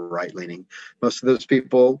or right-leaning. Most of those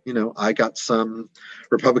people, I got some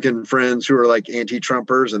Republican friends who are like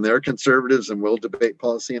anti-Trumpers, and they're conservatives and will debate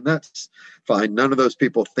policy, and that's fine. None of those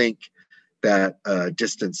people think that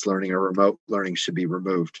distance learning or remote learning should be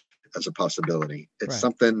removed as a possibility. It's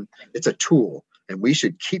something, it's a tool, and we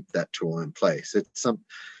should keep that tool in place. It's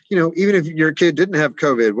even if your kid didn't have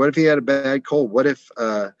COVID, what if he had a bad cold? What if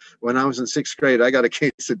when I was in 6th grade, I got a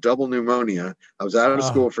case of double pneumonia? I was out of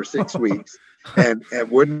school for 6 weeks. And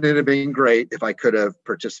wouldn't it have been great if I could have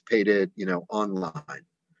participated, online?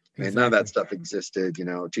 Exactly. And none of that stuff existed.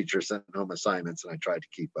 Teachers sent home assignments and I tried to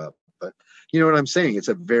keep up. But you know what I'm saying? It's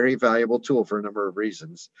a very valuable tool for a number of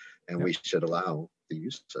reasons, and we should allow the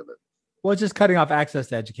use of it. Well, it's just cutting off access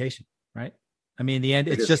to education, right? I mean, in the end,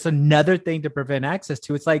 it's just another thing to prevent access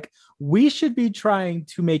to. It's like we should be trying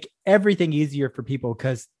to make everything easier for people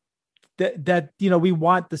because we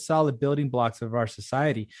want the solid building blocks of our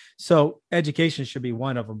society. So education should be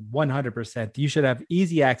one of them, 100%. You should have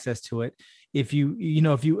easy access to it. If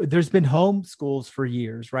there's been home schools for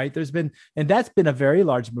years, right? And that's been a very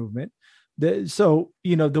large movement. So,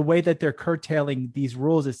 the way that they're curtailing these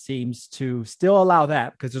rules, it seems to still allow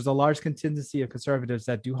that because there's a large contingency of conservatives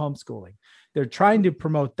that do homeschooling. They're trying to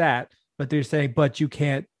promote that, but they're saying, but you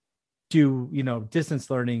can't do, distance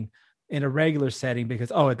learning in a regular setting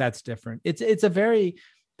because, oh, that's different. It's a very,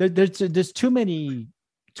 there's too many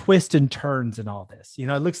twists and turns in all this. You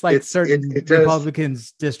know, it looks like certain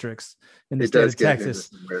Republicans districts in the state of Texas.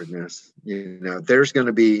 Weirdness. You know, there's going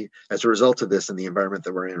to be, as a result of this in the environment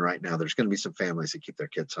that we're in right now, there's going to be some families that keep their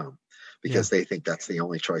kids home because they think that's the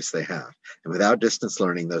only choice they have. And without distance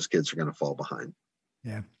learning, those kids are going to fall behind.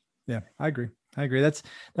 Yeah. Yeah, I agree.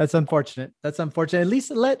 That's unfortunate. That's unfortunate. At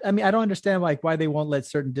least I don't understand why they won't let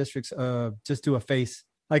certain districts just do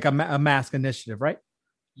a mask initiative, right?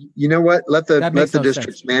 You know what? Let the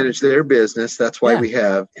districts manage their business. That's why we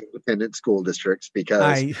have independent school districts,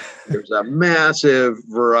 because there's a massive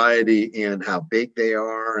variety in how big they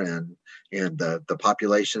are and the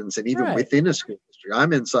populations, and even within a school district.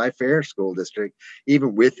 I'm in Cy-Fair School District.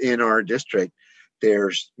 Even within our district,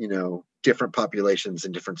 there's, you know, different populations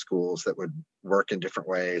in different schools that would work in different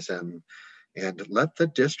ways, and let the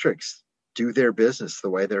districts do their business the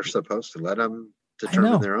way they're supposed to. Let them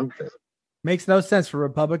determine their own fate. Makes no sense for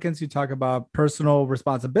Republicans who talk about personal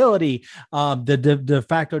responsibility, the de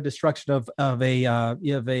facto destruction of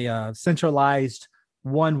a centralized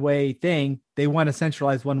one-way thing. They want to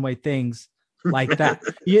centralize one-way things like that.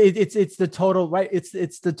 It's the total, right?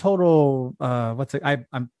 It's the total.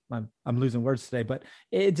 I'm losing words today, but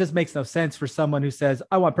it just makes no sense for someone who says,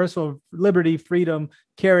 I want personal liberty, freedom,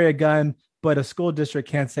 carry a gun, but a school district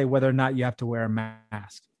can't say whether or not you have to wear a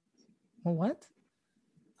mask. Well, what?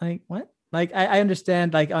 Like, what? Like, I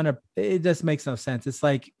understand, like, it just makes no sense. It's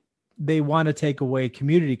like they want to take away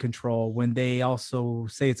community control when they also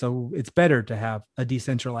say it's better to have a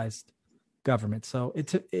decentralized government. So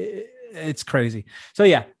it's crazy. So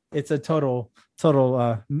yeah, it's a total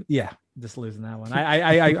just losing that one.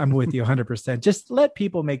 I'm with you 100%. Just let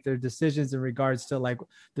people make their decisions in regards to like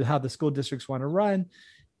how the school districts want to run,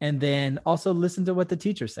 and then also listen to what the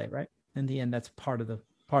teachers say. Right. In the end, that's part of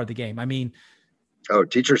the game. I mean,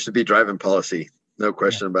 teachers should be driving policy. No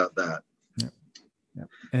question about that. Yeah.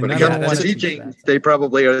 Yeah. When it comes to teaching, they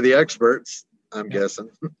probably are the experts, I'm guessing.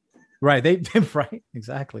 Right. Right.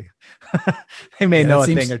 Exactly. They may know a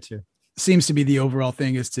thing or two. Seems to be the overall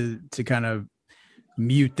thing is to kind of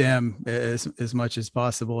mute them as much as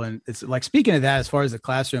possible. And it's like, speaking of that, as far as the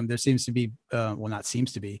classroom, there seems to be,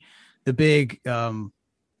 the big kind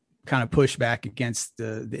of pushback against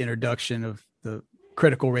the introduction of the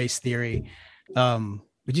critical race theory.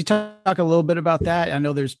 Would you talk a little bit about that? I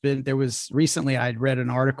know there was recently, I'd read an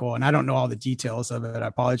article, and I don't know all the details of it. I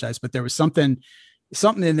apologize, but there was something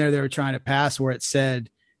in there they were trying to pass where it said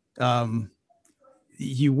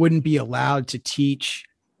you wouldn't be allowed to teach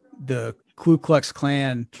the Ku Klux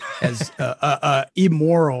Klan as a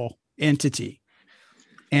immoral entity.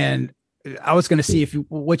 And I was going to see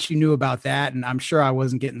what you knew about that. And I'm sure I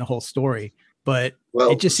wasn't getting the whole story, but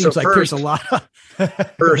it just seems like there's a lot of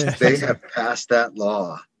first they have passed that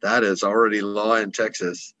law. That is already law in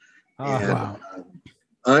Texas. Wow.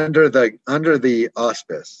 Under the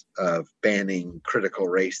auspice of banning critical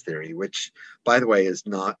race theory, which, by the way, is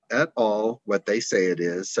not at all what they say it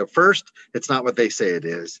is. So first, it's not what they say it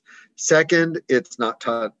is. Second, it's not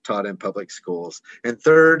taught in public schools. And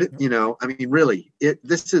third, really,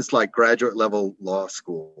 this is like graduate level law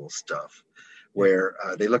school stuff, where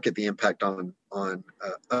they look at the impact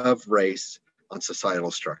of race on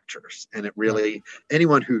societal structures. And it really,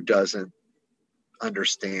 anyone who doesn't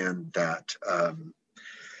understand that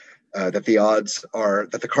that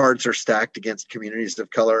the cards are stacked against communities of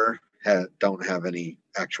color don't have any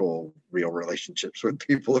actual real relationships with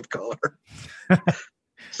people of color.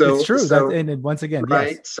 So it's true. And once again,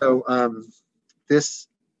 right. Yes. So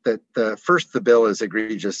the bill is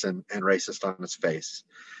egregious and racist on its face.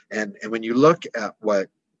 And when you look at what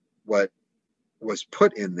was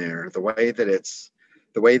put in there, the way that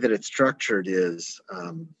it's structured is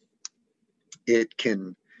it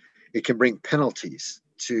can bring penalties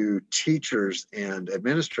to teachers and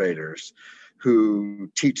administrators who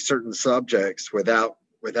teach certain subjects without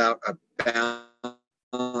a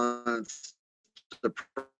balanced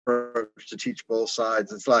approach to teach both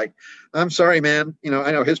sides. It's like, I'm sorry, man.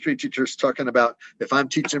 I know history teachers talking about, if I'm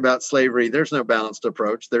teaching about slavery, there's no balanced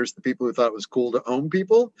approach. There's the people who thought it was cool to own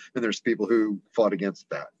people, and there's people who fought against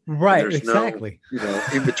that. Right. Exactly. No,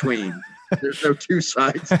 in between. There's no two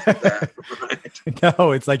sides to that. Right?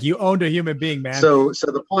 No, it's like you owned a human being, man. So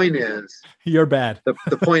the point is, you're bad.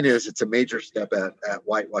 The point is, it's a major step at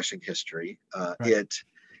whitewashing history. Right.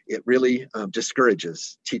 It really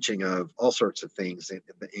discourages teaching of all sorts of things,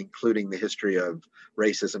 including the history of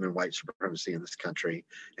racism and white supremacy in this country.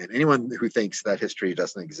 And anyone who thinks that history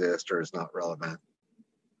doesn't exist or is not relevant,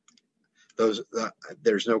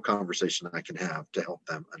 there's no conversation I can have to help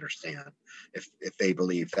them understand if they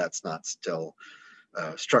believe that's not still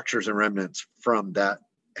structures and remnants from that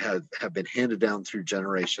have been handed down through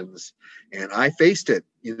generations. And I faced it,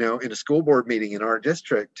 in a school board meeting in our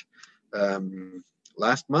district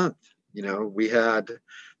last month. We had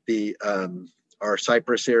our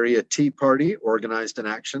Cypress area Tea Party organized an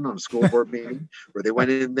action on a school board meeting where they went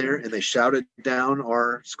in there and they shouted down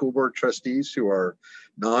our school board trustees, who are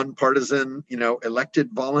nonpartisan, elected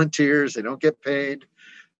volunteers. They don't get paid.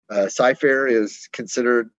 Cy-Fair is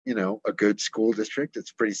considered, a good school district.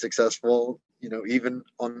 It's pretty successful, even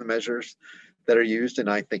on the measures that are used. And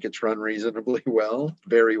I think it's run reasonably well,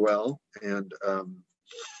 very well. And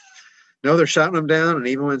no, they're shouting them down. And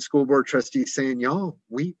even when school board trustees saying, y'all,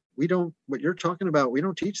 we don't, what you're talking about, we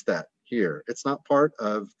don't teach that here. It's not part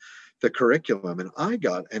of the curriculum.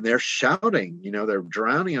 And they're shouting, they're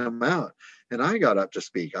drowning them out. And I got up to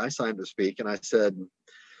speak. I signed to speak. And I said,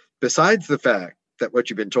 besides the fact that what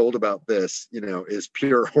you've been told about this, is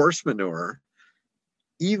pure horse manure,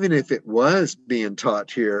 even if it was being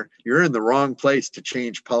taught here, you're in the wrong place to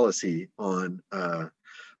change policy on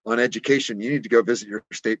education. You need to go visit your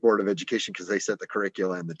state board of education because they set the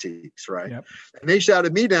curricula and the TEKS, right? Yep. And they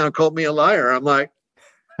shouted me down, called me a liar. I'm like,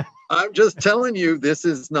 I'm just telling you, this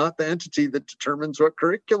is not the entity that determines what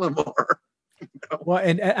curriculum are. Well,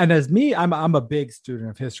 and as me, I'm a big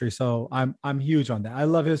student of history, so I'm huge on that. I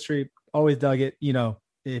love history, always dug it.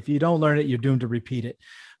 If you don't learn it, you're doomed to repeat it.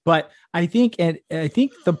 But I think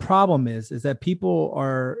the problem is that people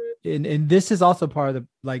are, and this is also part of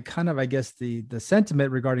the, the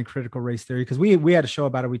sentiment regarding critical race theory, because we had a show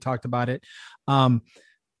about it. We talked about it.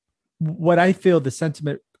 What I feel the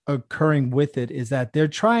sentiment occurring with it is that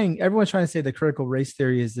everyone's trying to say the critical race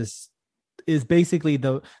theory is basically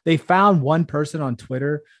they found one person on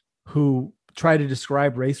Twitter who tried to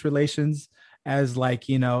describe race relations as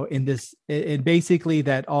in this, and basically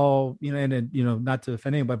that all, and not to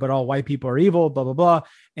offend anybody, but all white people are evil, blah, blah, blah.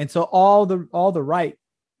 And so all the right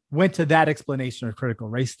went to that explanation of critical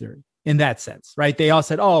race theory in that sense, right? They all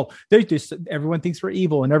said, everyone thinks we're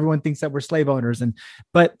evil and everyone thinks that we're slave owners.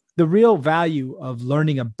 But the real value of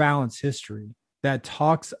learning a balanced history that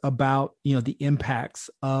talks about, the impacts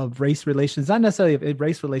of race relations, not necessarily of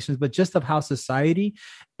race relations, but just of how society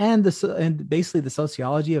and basically the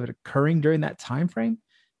sociology of it occurring during that time frame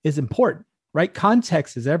is important, right?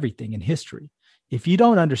 Context is everything in history. If you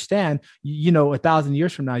don't understand, 1,000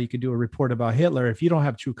 years from now, you could do a report about Hitler. If you don't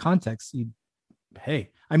have true context,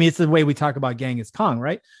 it's the way we talk about Genghis Khan,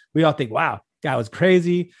 right? We all think, wow, guy was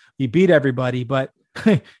crazy. He beat everybody. But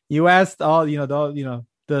you asked all,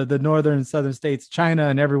 the northern and southern states, China,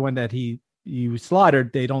 and everyone that he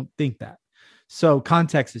slaughtered, they don't think that. So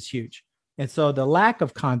context is huge. And so the lack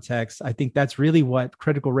of context, I think that's really what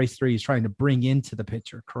critical race theory is trying to bring into the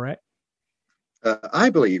picture, correct? I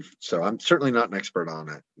believe so. I'm certainly not an expert on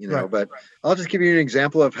it, right. But I'll just give you an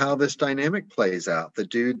example of how this dynamic plays out. The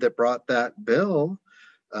dude that brought that bill,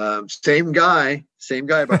 same guy,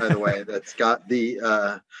 by the way, that's got the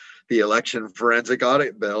election forensic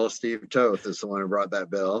audit bill. Steve Toth is the one who brought that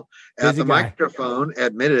bill. At the microphone,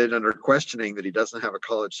 admitted under questioning that he doesn't have a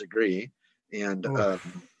college degree. And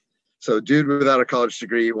so dude without a college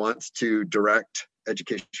degree wants to direct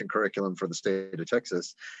education curriculum for the state of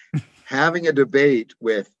Texas, having a debate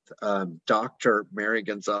with Dr. Mary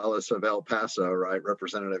Gonzalez of El Paso, right?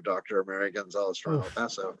 Representative Dr. Mary Gonzalez from El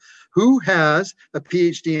Paso, who has a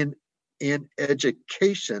PhD in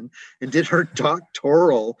education and did her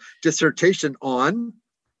doctoral dissertation on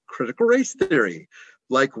critical race theory,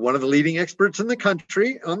 like one of the leading experts in the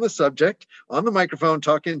country on the subject, on the microphone,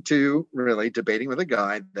 debating with a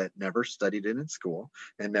guy that never studied it in school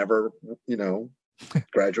and never,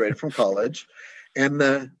 graduated from college. And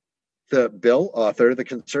the bill author, the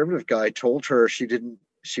conservative guy, told her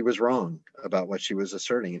she was wrong about what she was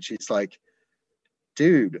asserting. And she's like,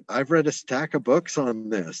 dude, I've read a stack of books on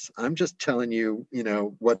this. I'm just telling you,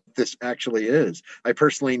 what this actually is. I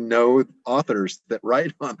personally know authors that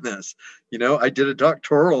write on this. I did a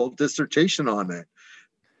doctoral dissertation on it.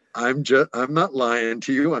 I'm not lying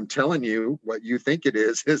to you. I'm telling you what you think it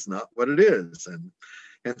is not what it is.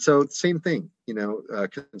 And so same thing,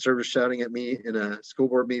 conservatives shouting at me in a school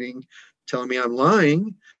board meeting, telling me I'm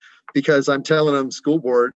lying because I'm telling them school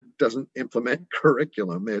board doesn't implement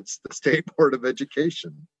curriculum. It's the state board of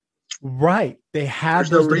education. Right. They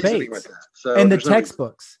have those debates. So and the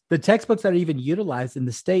textbooks that are even utilized in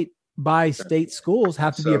the state by state schools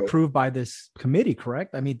have to be approved by this committee,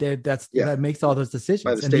 correct? I mean, that makes all those decisions.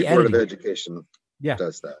 By the state board of education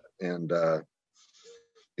does that. And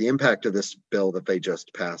the impact of this bill that they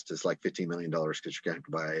just passed is like $15 million because you're going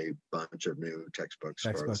to buy a bunch of new textbooks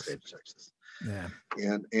for the state of Texas. Yeah.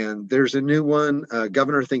 And there's a new one.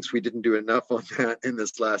 Governor thinks we didn't do enough on that in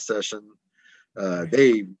this last session.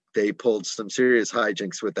 They pulled some serious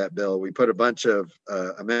hijinks with that bill. We put a bunch of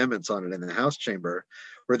amendments on it in the House chamber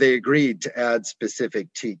where they agreed to add specific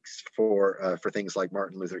TEKs for things like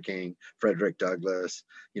Martin Luther King, Frederick Douglass,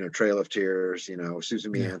 Trail of Tears,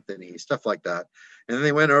 Susan B. Anthony, stuff like that. And then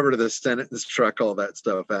they went over to the Senate and struck all that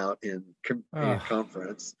stuff out in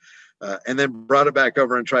conference, and then brought it back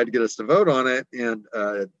over and tried to get us to vote on it. And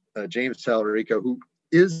James Talarico, who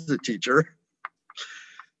is a teacher,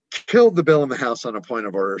 killed the bill in the House on a point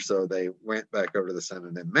of order. So they went back over to the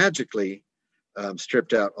Senate and magically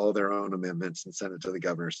stripped out all their own amendments and sent it to the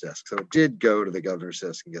governor's desk. So it did go to the governor's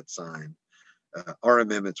desk and get signed. Our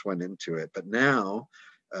amendments went into it, but now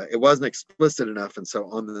it wasn't explicit enough. And so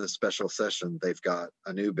on the special session, they've got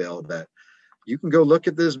a new bill that you can go look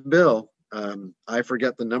at this bill. I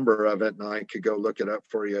forget the number of it, and I could go look it up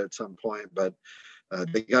for you at some point, but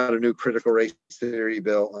they got a new critical race theory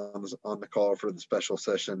bill on the call for the special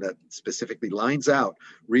session that specifically lines out,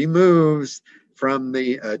 removes from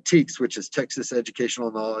the TEKS, which is Texas Educational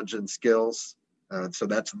Knowledge and Skills. So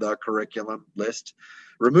that's the curriculum list.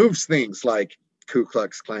 Removes things like Ku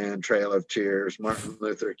Klux Klan, Trail of Tears, Martin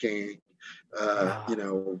Luther King,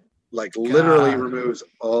 literally removes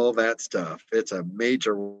all that stuff. It's a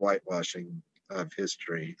major whitewashing of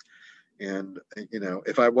history. And,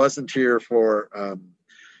 if I wasn't here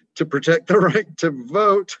to protect the right to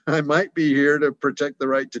vote, I might be here to protect the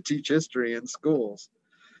right to teach history in schools.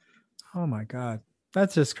 Oh my God.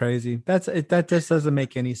 That's just crazy. That just doesn't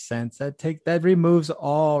make any sense. That removes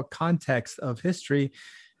all context of history.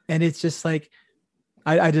 And it's just like,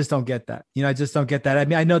 I just don't get that. I just don't get that. I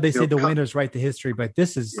mean, I know they say the winners write the history, but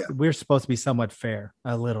we're supposed to be somewhat fair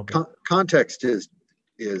a little bit. Context is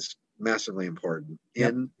massively important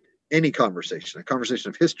in any conversation, a conversation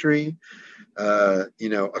of history, a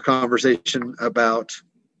conversation about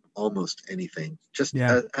almost anything. Just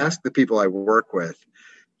ask the people I work with.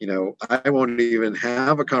 I won't even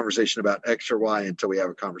have a conversation about X or Y until we have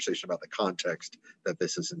a conversation about the context that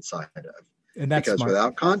this is inside of. And that's because smart.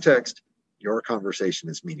 Without context, your conversation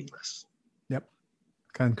is meaningless. Yep.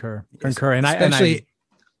 Concur.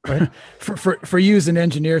 And for you as an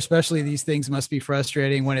engineer, especially, these things must be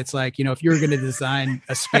frustrating when it's like, if you were going to design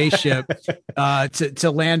a spaceship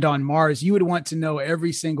to land on Mars, you would want to know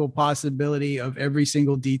every single possibility of every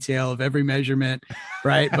single detail of every measurement,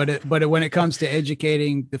 right? But when it comes to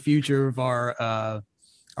educating the future of our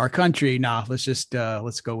country,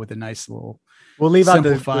 let's go with a nice little. We'll leave out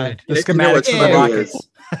the schematics for the rockets.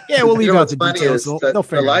 We'll leave out the details.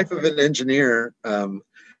 The life of an engineer.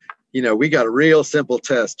 We got a real simple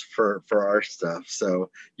test for our stuff. So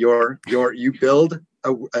you build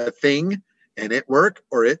a thing and it work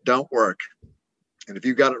or it don't work. And if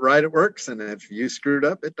you got it right, it works. And if you screwed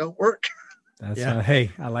up, it don't work.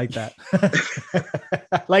 Hey, I like that.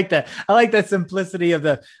 I like that. I like that simplicity of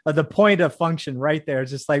the point of function right there.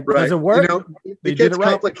 It's just like, does it work? It gets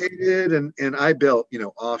complicated. And I built,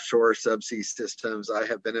 offshore subsea systems. I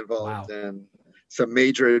have been involved in some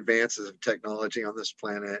major advances of technology on this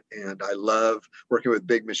planet. And I love working with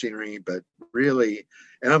big machinery, but really,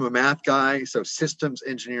 and I'm a math guy. So systems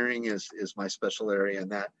engineering is my special area.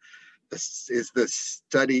 And that is the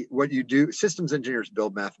study, what you do. Systems engineers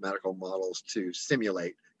build mathematical models to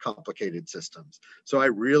simulate complicated systems. So I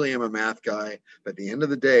really am a math guy, but at the end of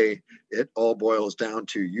the day, it all boils down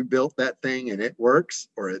to you built that thing and it works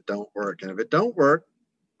or it don't work. And if it don't work,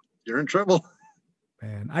 you're in trouble.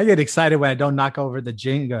 Man, I get excited when I don't knock over the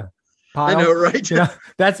Jenga pile. I know, right?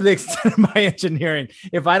 That's the extent of my engineering.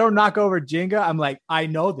 If I don't knock over Jenga, I'm like, I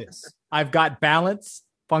know this. I've got balance,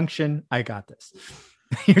 function. I got this.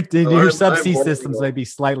 Your subsea systems may be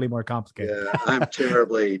slightly more complicated. Yeah, I'm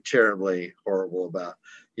terribly, terribly horrible about,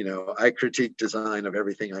 I critique design of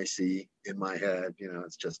everything I see in my head.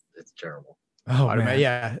 It's terrible. Oh man.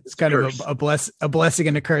 Yeah, it's kind of a blessing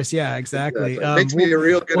and a curse. Yeah, exactly. It makes me a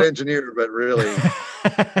real good engineer, but really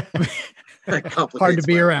hard to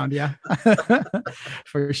be around. Yeah,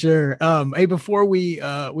 for sure. Hey, before we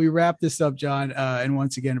wrap this up, John, and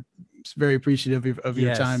once again, very appreciative of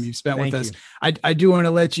your time you've spent with us. I do want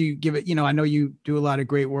to let you give it. I know you do a lot of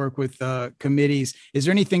great work with committees. Is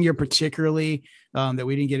there anything you're particularly that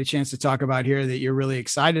we didn't get a chance to talk about here that you're really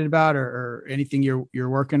excited about, or anything you're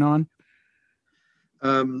working on?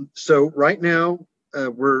 So right now,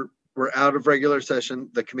 we're out of regular session.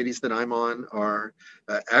 The committees that I'm on are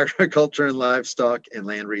agriculture and livestock and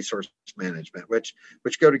land resource management, which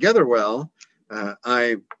go together well.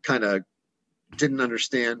 I kind of didn't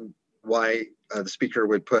understand why the speaker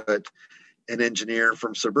would put an engineer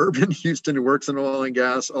from suburban Houston who works in oil and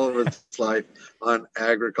gas all of his life on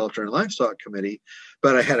agriculture and livestock committee.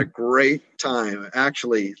 But I had a great time.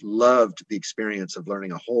 Actually loved the experience of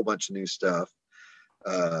learning a whole bunch of new stuff.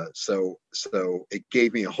 So it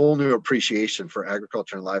gave me a whole new appreciation for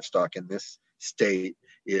agriculture and livestock in this state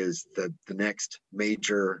is the next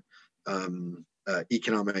major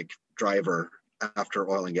economic driver after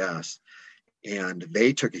oil and gas. And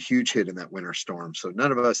they took a huge hit in that winter storm. So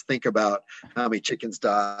none of us think about how many chickens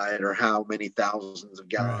died or how many thousands of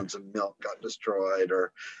gallons of milk got destroyed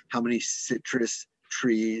or how many citrus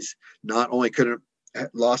trees not only could have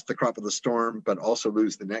lost the crop of the storm, but also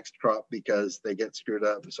lose the next crop because they get screwed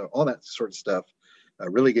up. So all that sort of stuff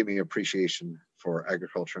really gave me appreciation for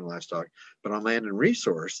agriculture and livestock. But on land and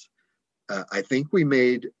resource, I think we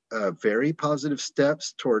made very positive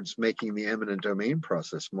steps towards making the eminent domain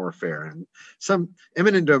process more fair. And some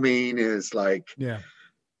eminent domain is like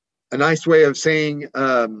a nice way of saying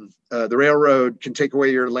the railroad can take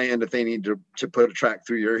away your land if they need to put a track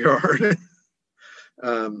through your yard.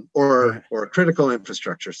 Or critical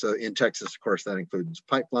infrastructure. So in Texas, of course, that includes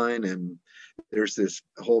pipeline, and there's this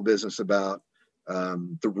whole business about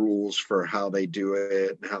the rules for how they do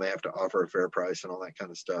it and how they have to offer a fair price and all that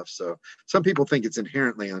kind of stuff. So some people think it's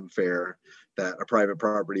inherently unfair that a private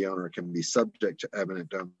property owner can be subject to eminent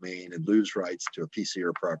domain and lose rights to a piece of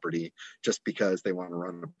your property just because they want to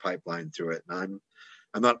run a pipeline through it. And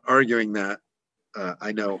I'm not arguing that.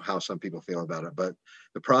 I know how some people feel about it, but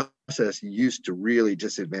the process used to really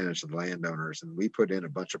disadvantage the landowners, and we put in a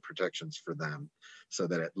bunch of protections for them so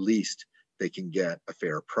that at least they can get a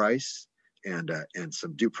fair price and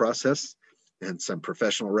some due process and some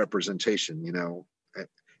professional representation. You know,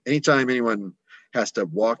 anytime anyone has to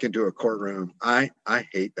walk into a courtroom, I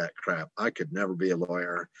hate that crap. I could never be a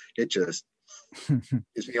lawyer. It just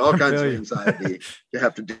gives me all kinds of anxiety to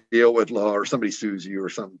have to deal with law, or somebody sues you or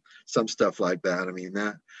some stuff like that. I mean,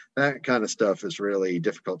 that kind of stuff is really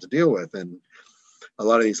difficult to deal with. And a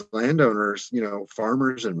lot of these landowners, you know,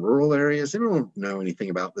 farmers in rural areas, they don't know anything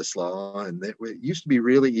about this law. And it used to be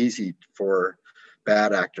really easy for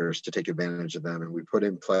bad actors to take advantage of them. And we put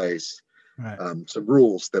in place some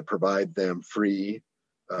rules that provide them free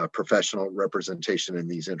professional representation in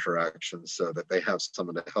these interactions so that they have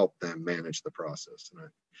someone to help them manage the process.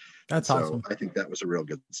 That's awesome. I think that was a real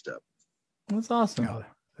good step. That's awesome. Oh,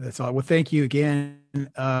 that's all. Well, thank you again,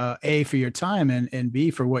 A, for your time, and B,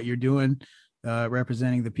 for what you're doing,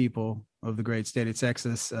 representing the people of the great state of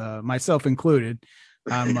Texas, myself included.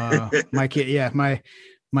 I'm my kid. Yeah,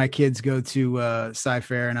 my kids go to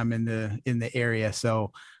Sci-Fair, and I'm in the area.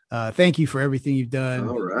 So thank you for everything you've done,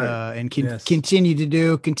 and continue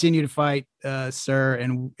to fight, sir.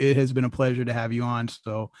 And it has been a pleasure to have you on.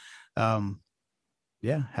 So,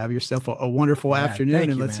 have yourself a wonderful afternoon.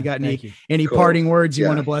 And let's see, got any parting words you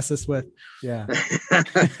want to bless us with? Yeah.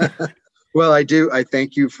 Well, I do. I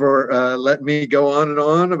thank you for letting me go on and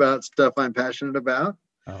on about stuff I'm passionate about.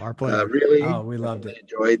 Oh, our pleasure. Really, we loved it.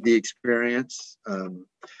 Enjoyed the experience.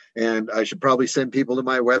 And I should probably send people to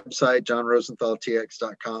my website,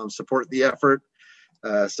 johnrosenthaltx.com. Support the effort.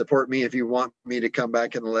 Support me if you want me to come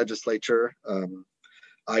back in the legislature.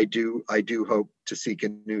 I do hope to seek a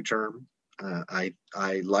new term. I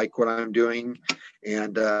like what I'm doing,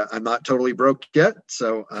 and I'm not totally broke yet.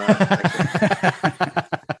 So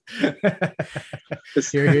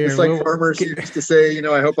it's like farmers used to say, you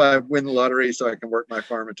know, I hope I win the lottery so I can work my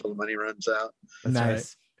farm until the money runs out.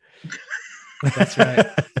 Nice. That's right.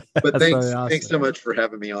 But thanks so much for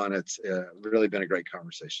having me on. It's really been a great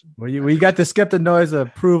conversation. Well, we got the Skip the Noise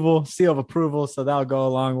seal of approval, so that'll go a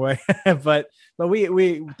long way. but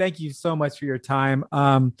we thank you so much for your time.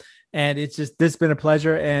 And this has been a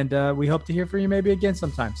pleasure, and we hope to hear from you maybe again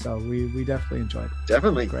sometime. So we definitely enjoyed it.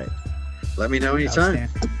 Definitely. Great. Let me know anytime.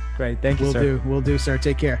 Great. Thank you, sir. We'll do, sir.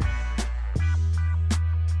 Take care.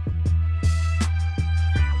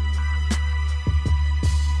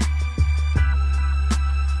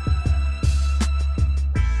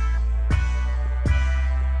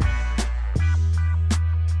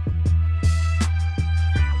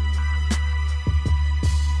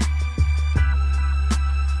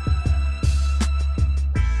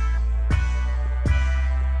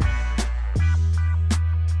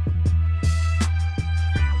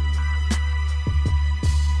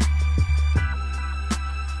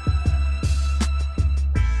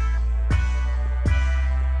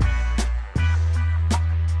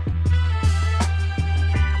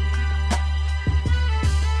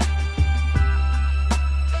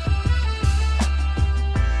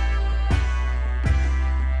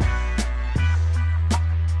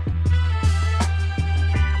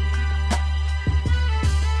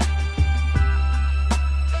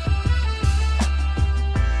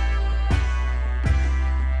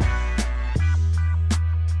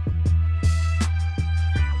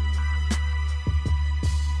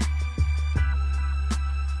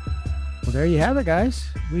 Well, there you have it, guys.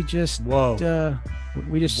 We just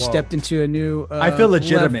stepped into a new. I feel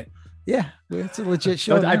legitimate. Yeah, it's a legit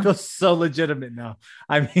show. I feel so legitimate now.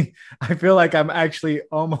 I mean, I feel like I'm actually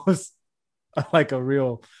almost like a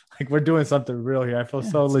real, like we're doing something real here. I feel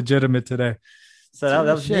so legitimate today. So that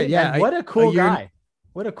was shit. Yeah, what a cool guy.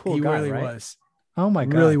 What a cool guy. He really right? was. Oh my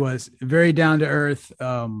God. He really was very down to earth.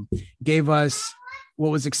 Gave us what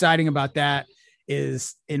was exciting about that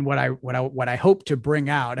is in what I hope to bring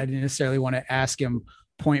out. I didn't necessarily want to ask him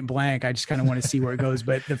point blank. I just kind of want to see where it goes.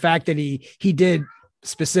 But the fact that he did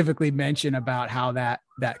specifically mention about how that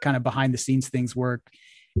kind of behind the scenes things work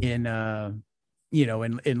in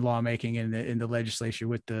in lawmaking in the legislature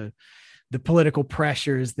with the political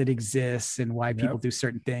pressures that exists and why people do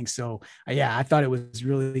certain things. So I thought it was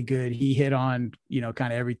really good. He hit on,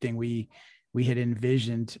 kind of everything we had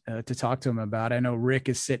envisioned to talk to him about. I know Rick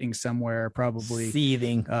is sitting somewhere, probably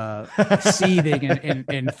seething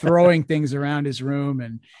and throwing things around his room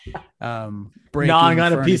and gnawing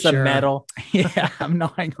on a piece of metal. Yeah, I'm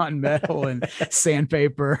gnawing on metal and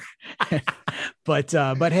sandpaper. But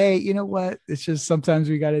hey, you know what? It's just sometimes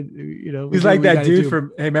we got to, he's like that dude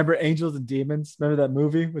from, hey, remember Angels and Demons? Remember that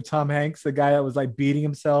movie with Tom Hanks, the guy that was like beating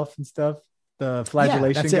himself and stuff? The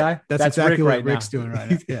flagellation guy. That's exactly Rick what Rick's doing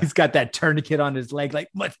right now. Yeah. He's got that tourniquet on his leg, like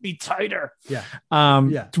must be tighter. Yeah.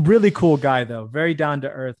 Really cool guy though. Very down to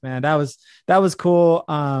earth, man. That was cool.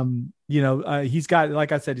 He's got,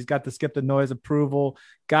 like I said, he's got the Skip the Noise approval.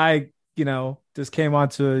 Guy, just came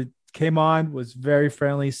on, was very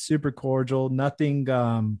friendly, super cordial. Nothing,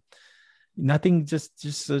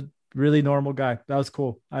 just a really normal guy. That was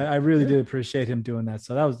cool. I really did appreciate him doing that.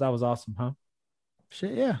 So that was awesome, huh?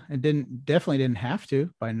 Shit, yeah. It definitely didn't have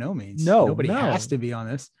to, by no means. No, nobody has to be on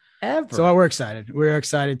this ever. So we're excited. We're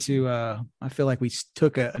excited to. I feel like we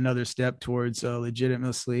took another step towards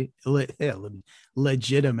legitimacy.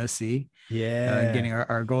 Yeah, getting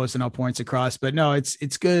our goals and all points across. But no,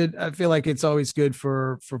 it's good. I feel like it's always good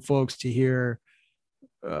for folks to hear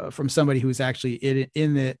from somebody who's actually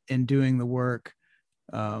in it and doing the work.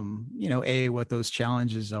 A, what those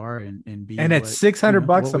challenges are, and B, and at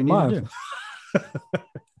 $600 a month.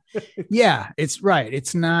 Yeah, it's right.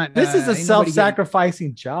 It's not. This is a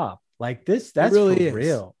self-sacrificing job. Like this. That's really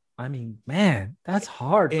real. I mean, man, that's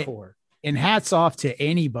hardcore. And hats off to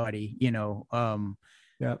anybody,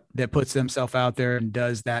 that puts themselves out there and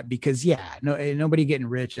does that, because nobody getting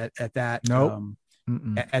rich at that.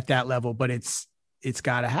 At that level, but it's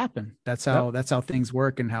got to happen. That's how things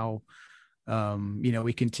work, and how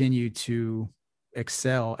we continue to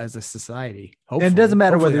excel as a society. And it doesn't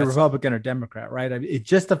matter whether you're Republican or Democrat, right? I mean, it's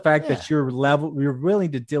just the fact that you're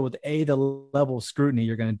willing to deal with the level of scrutiny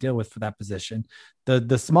you're going to deal with for that position,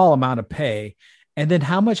 the small amount of pay, and then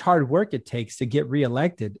how much hard work it takes to get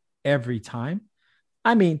reelected every time.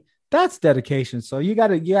 I mean, that's dedication. So you got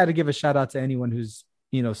to give a shout out to anyone who's,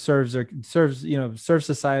 serves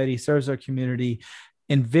society, serves their community,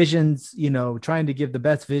 envisions, trying to give the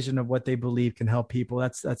best vision of what they believe can help people.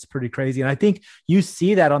 That's pretty crazy. And I think you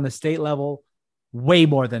see that on the state level way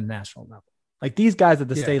more than national level. Like these guys at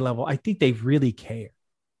the state level, I think they really care.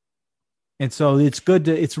 And so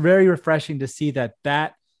it's very refreshing to see that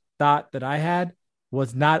thought that I had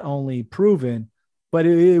was not only proven, but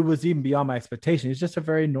it was even beyond my expectation. He's just a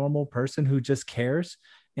very normal person who just cares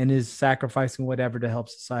and is sacrificing whatever to help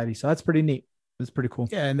society. So that's pretty neat. It's pretty cool.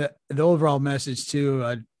 Yeah. And the overall message too,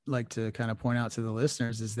 I'd like to kind of point out to the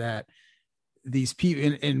listeners is that these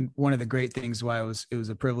people, and one of the great things why it was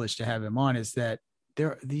a privilege to have him on, is that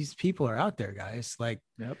these people are out there, guys, like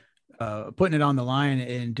putting it on the line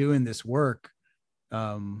and doing this work.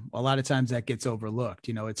 A lot of times that gets overlooked.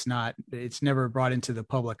 It's never brought into the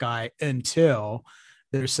public eye until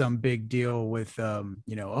there's some big deal with,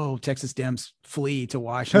 Texas Dems flee to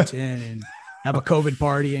Washington and have a COVID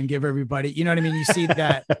party and give everybody, you know what I mean? You see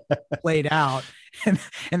that played out, and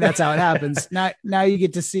that's how it happens. Now you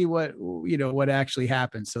get to see what actually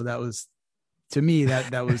happened. So that was, to me,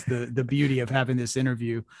 that was the beauty of having this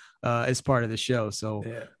interview as part of the show. So,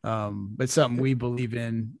 but something we believe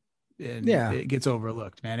in, and it gets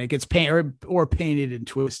overlooked, man. It gets painted or painted and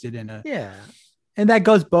twisted in a And that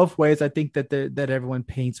goes both ways. I think that everyone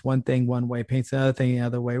paints one thing one way, paints another thing the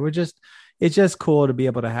other way. It's just cool to be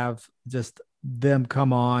able to have just them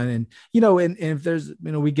come on, and and if there's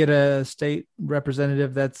we get a state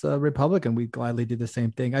representative that's a Republican, we gladly do the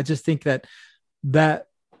same thing. I just think that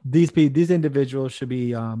these individuals should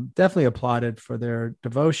be definitely applauded for their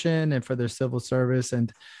devotion and for their civil service,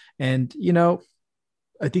 and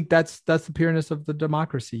I think that's the pureness of the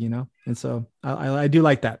democracy, and so I do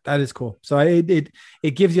like that. That is cool. So it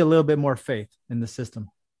gives you a little bit more faith in the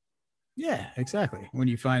system. Yeah, exactly. When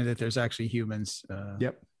you find that there's actually humans.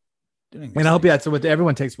 Yep. Doing and I hope that's what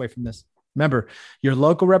everyone takes away from this. Remember, your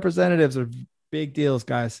local representatives are big deals,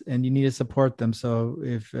 guys, and you need to support them. So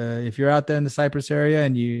if you're out there in the Cypress area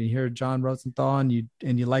and you hear John Rosenthal and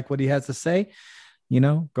you like what he has to say,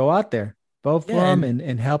 go out there, vote for him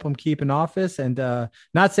and help him keep in office. And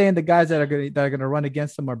not saying the guys that are going to run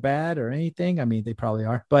against him are bad or anything. I mean, they probably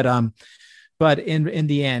are, but in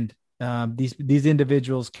the end, these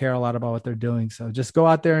individuals care a lot about what they're doing. So just go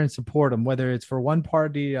out there and support them, whether it's for one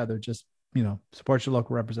party or the other. Just support your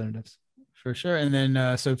local representatives. For sure. And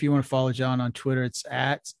then, so if you want to follow John on Twitter, it's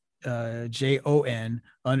at JON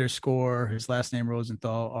 _ his last name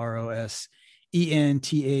Rosenthal,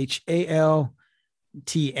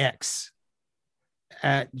 ROSENTHALTX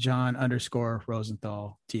at John _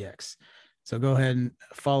 Rosenthal TX. So go ahead and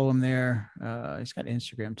follow him there. He's got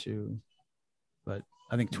Instagram too, but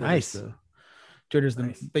I think Twitter's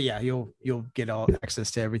nice. But yeah, you'll get all access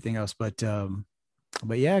to everything else. But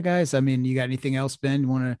yeah, guys, I mean, you got anything else, Ben, you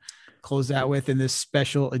want to close out with in this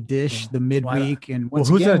special edition, the midweek? And who's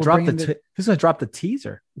going to drop the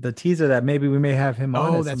teaser? The teaser that maybe we may have him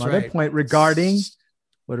on at some other point regarding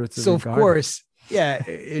what it's. So of course, yeah,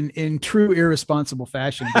 in true irresponsible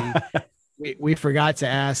fashion, we forgot to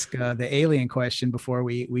ask the alien question before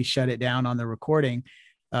we shut it down on the recording.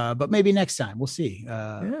 But maybe next time we'll see.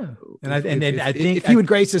 And I think if he would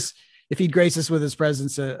grace us. If he'd grace us with his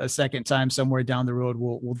presence a second time somewhere down the road,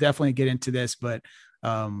 we'll definitely get into this. But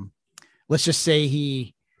let's just say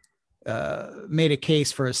he made a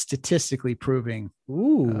case for statistically proving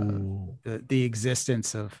the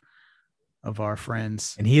existence of our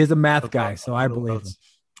friends. And he is a math guy, so I believe him.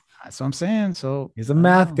 That's what I'm saying. So he's a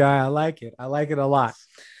math guy. I like it. I like it a lot.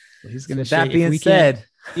 He's going to. That being said,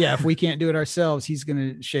 if we can't do it ourselves, he's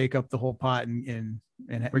going to shake up the whole pot and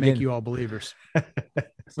make you all believers.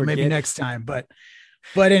 So maybe next time, but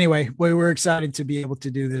anyway, we're excited to be able to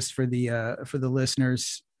do this for the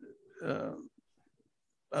listeners. Other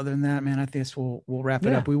than that, man, I think we'll wrap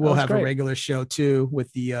it up. We will have a regular show too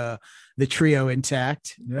with the trio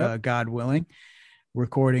intact, God willing,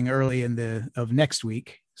 recording early of next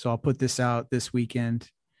week. So I'll put this out this weekend.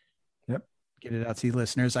 Yep. Get it out to the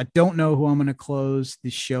listeners. I don't know who I'm going to close the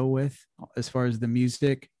show with as far as the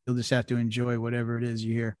music. You'll just have to enjoy whatever it is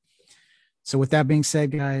you hear. So with that being said,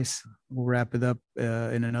 guys, we'll wrap it up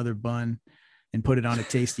in another bun and put it on a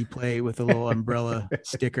tasty plate with a little umbrella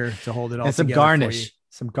sticker to hold it all together.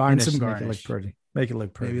 Some garnish. Make it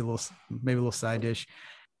look pretty. Maybe a little side dish.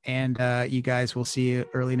 And you guys, we'll see you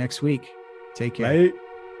early next week. Take care.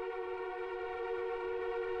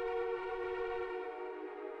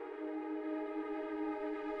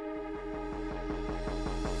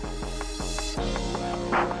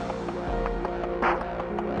 Bye.